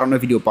I don't know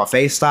if you do a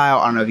buffet style,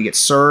 I don't know if you get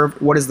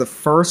served, what is the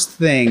first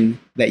thing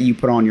that you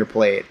put on your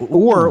plate?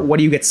 Or what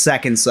do you get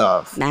seconds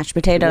of? Mashed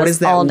potatoes What is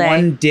that all day.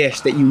 one dish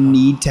that you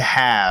need to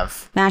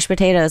have? Mashed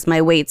potatoes,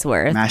 my weight's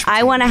worth. Mashed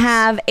I want to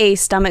have a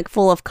stomach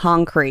full of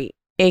concrete,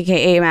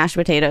 aka mashed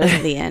potatoes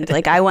at the end.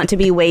 Like, I want to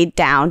be weighed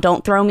down.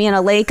 Don't throw me in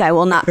a lake. I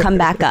will not come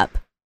back up.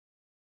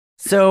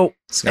 So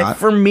Scott?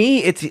 for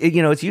me, it's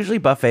usually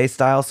buffet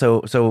style. So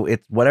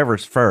it's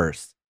whatever's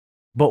first.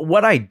 But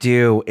what I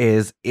do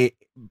is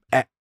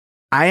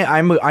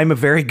I'm a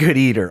very good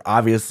eater.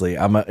 Obviously,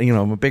 I'm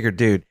a bigger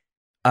dude.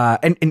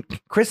 And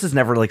Chris has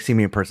never seen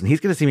me in person. He's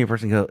gonna see me in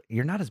person and go,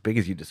 "You're not as big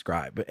as you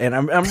describe," and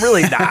I'm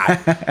really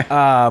not.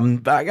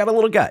 But I got a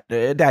little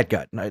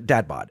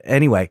dad bod.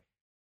 Anyway,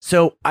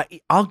 so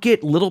I'll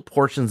get little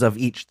portions of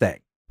each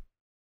thing,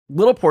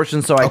 little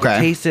portions, so I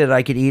can taste it,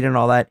 I can eat it and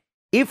all that.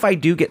 If I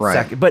do get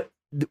second, but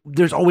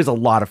there's always a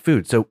lot of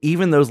food, so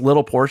even those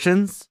little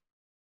portions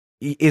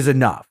is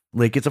enough.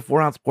 Like, it's a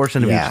 4-ounce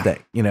portion of each thing.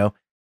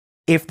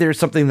 If there's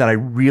something that I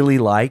really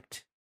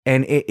liked,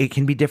 and it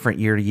can be different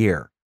year to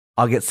year,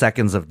 I'll get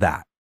seconds of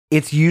that.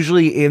 It's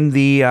usually in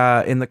the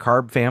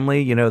carb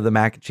family, the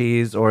mac and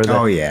cheese or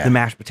the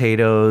mashed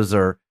potatoes,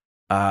 or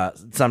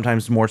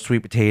sometimes more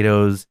sweet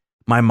potatoes.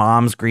 My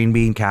mom's green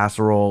bean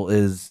casserole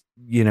is,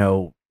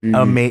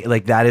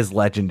 like, that is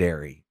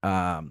legendary.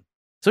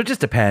 So it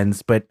just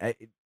depends, but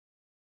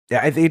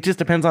it just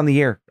depends on the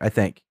year, I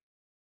think.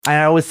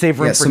 I always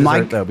save room for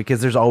dessert, though, because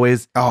there's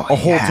always a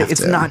whole.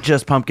 It's not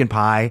just pumpkin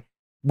pie.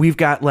 We've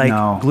got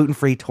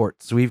gluten-free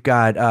torts. We've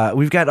got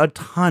a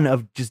ton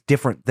of just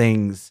different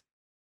things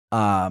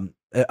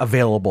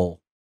available.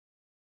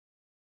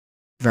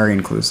 Very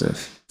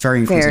inclusive. Very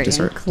inclusive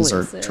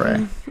dessert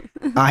tray.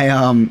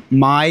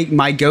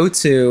 My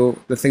go-to,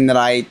 the thing that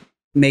I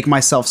make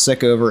myself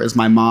sick over, is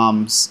my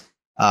mom's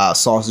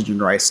sausage and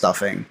rice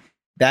stuffing.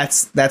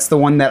 That's the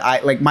one that I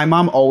like. My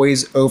mom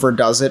always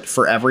overdoes it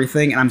for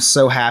everything, and I'm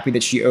so happy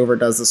that she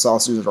overdoes the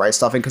sausage and rice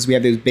stuffing, because we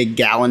have those big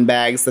gallon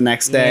bags the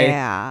next day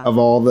of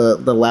all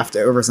the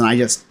leftovers, and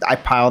I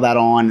pile that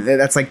on.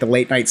 That's like the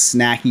late night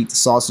snack. Eat the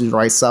sausage and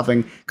rice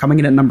stuffing. Coming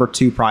in at number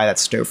 2, probably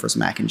that's Stouffer's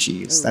mac and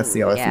cheese. Ooh, that's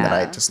the other thing that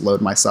I just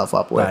load myself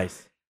up with.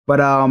 Nice.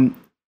 But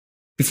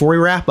before we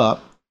wrap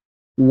up,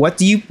 what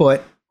do you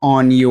put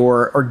on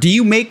or do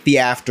you make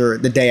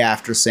the day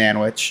after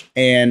sandwich?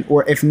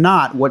 Or if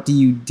not, what do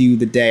you do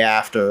the day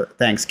after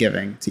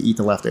Thanksgiving to eat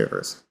the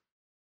leftovers?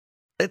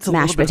 It's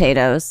mashed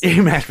potatoes.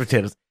 Mashed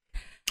potatoes.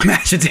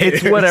 Mashed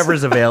potatoes. It's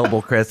whatever's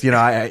available, Chris.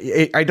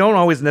 I don't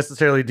always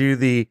necessarily do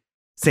the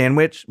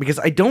sandwich, because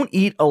I don't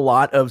eat a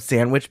lot of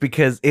sandwich,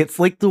 because it's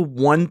like the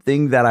one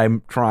thing that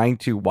I'm trying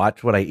to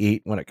watch what I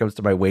eat when it comes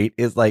to my weight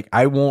is like,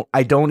 I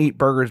don't eat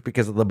burgers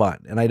because of the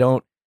bun, and I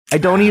don't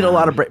eat a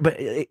lot of bread, but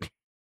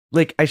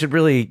like, I should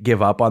really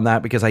give up on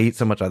that, because I eat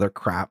so much other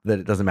crap that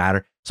it doesn't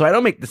matter. So I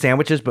don't make the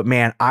sandwiches, but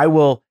man, I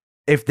will,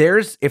 if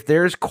there's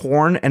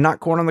corn, and not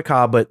corn on the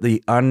cob, but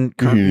the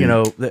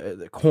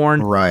the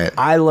corn. Right.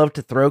 I love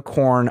to throw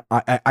corn.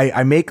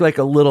 I make like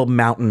a little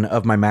mountain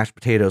of my mashed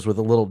potatoes with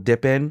a little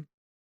dip in,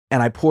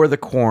 and I pour the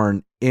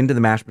corn into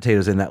the mashed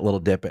potatoes in that little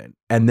dip in,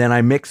 and then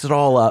I mix it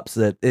all up so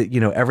that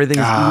everything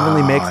is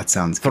evenly mixed. That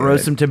sounds good. Throw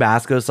some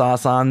Tabasco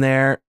sauce on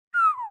there.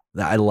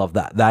 I love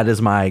that. That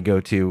is my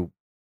go-to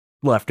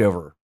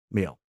leftover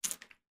meal.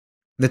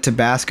 The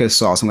Tabasco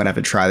sauce I'm gonna have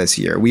to try this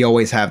year. We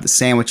always have the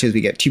sandwiches.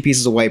 We get 2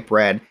 pieces of white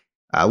bread,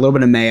 a little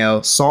bit of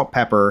mayo, salt,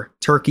 pepper,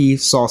 turkey,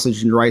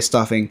 sausage and rice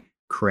stuffing,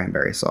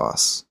 cranberry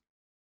sauce,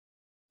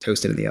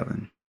 toasted in the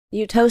oven.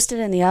 You toast it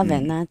in the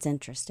oven. That's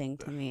interesting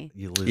to me.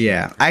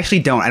 Yeah, I actually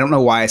don't. I don't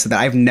know why I said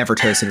that. I've never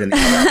toasted it in the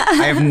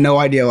oven. I have no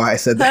idea why I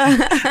said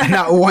that.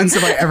 Not once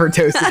have I ever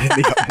toasted it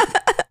in the oven.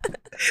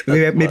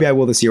 Maybe I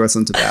will this year with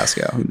some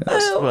Tabasco. Who knows?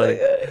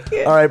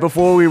 Oh, all right,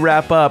 before we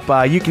wrap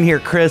up, you can hear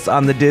Chris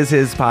on the Diz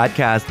Hiz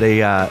podcast. They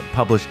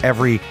publish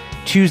every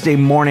Tuesday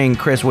morning.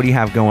 Chris, what do you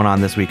have going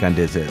on this week on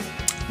Diz Hiz?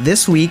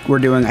 This week, we're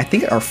doing, I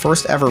think, our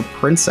first ever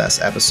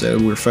princess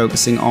episode. We're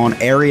focusing on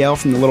Ariel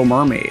from The Little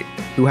Mermaid,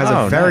 who has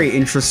a very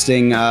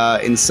interesting, I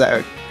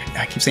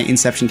keep saying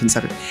inception,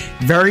 conception.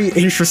 Very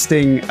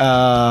interesting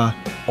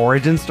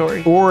origin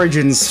story?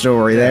 Origin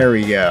story. There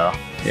we go.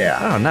 Yeah.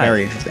 Oh, nice.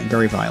 Very interesting.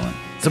 Very violent.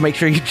 So make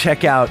sure you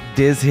check out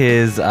Diz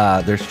His.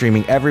 They're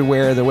streaming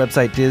everywhere. Their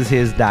website,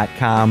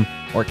 dizhis.com,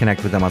 or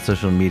connect with them on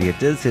social media,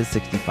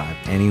 dizhis65,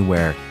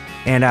 anywhere.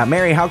 And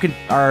Mary, how can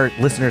our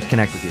listeners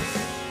connect with you?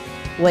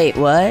 Wait,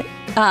 what?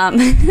 All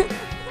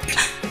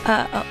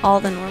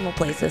the normal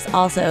places.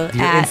 Also,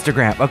 Your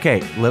Instagram.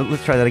 Okay,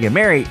 let's try that again.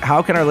 Mary,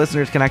 how can our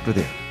listeners connect with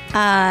you?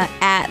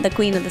 At the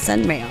Queen of the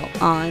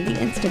Sunmail on the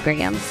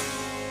Instagrams.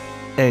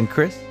 And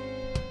Chris?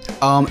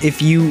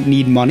 If you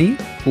need money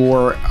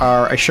or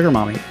are a sugar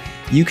mommy,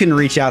 you can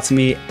reach out to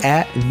me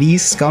at the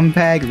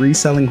Scumbag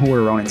Reselling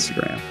Hoarder on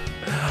Instagram.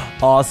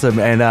 Awesome.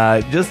 And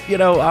just,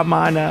 I'm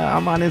on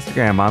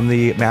Instagram. I'm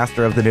the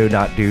master of the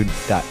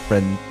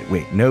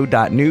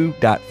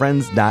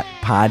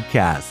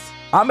no.new.friends.podcast.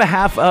 On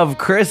behalf of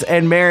Chris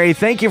and Mary,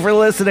 thank you for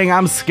listening.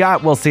 I'm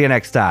Scott. We'll see you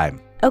next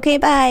time. Okay,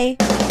 bye.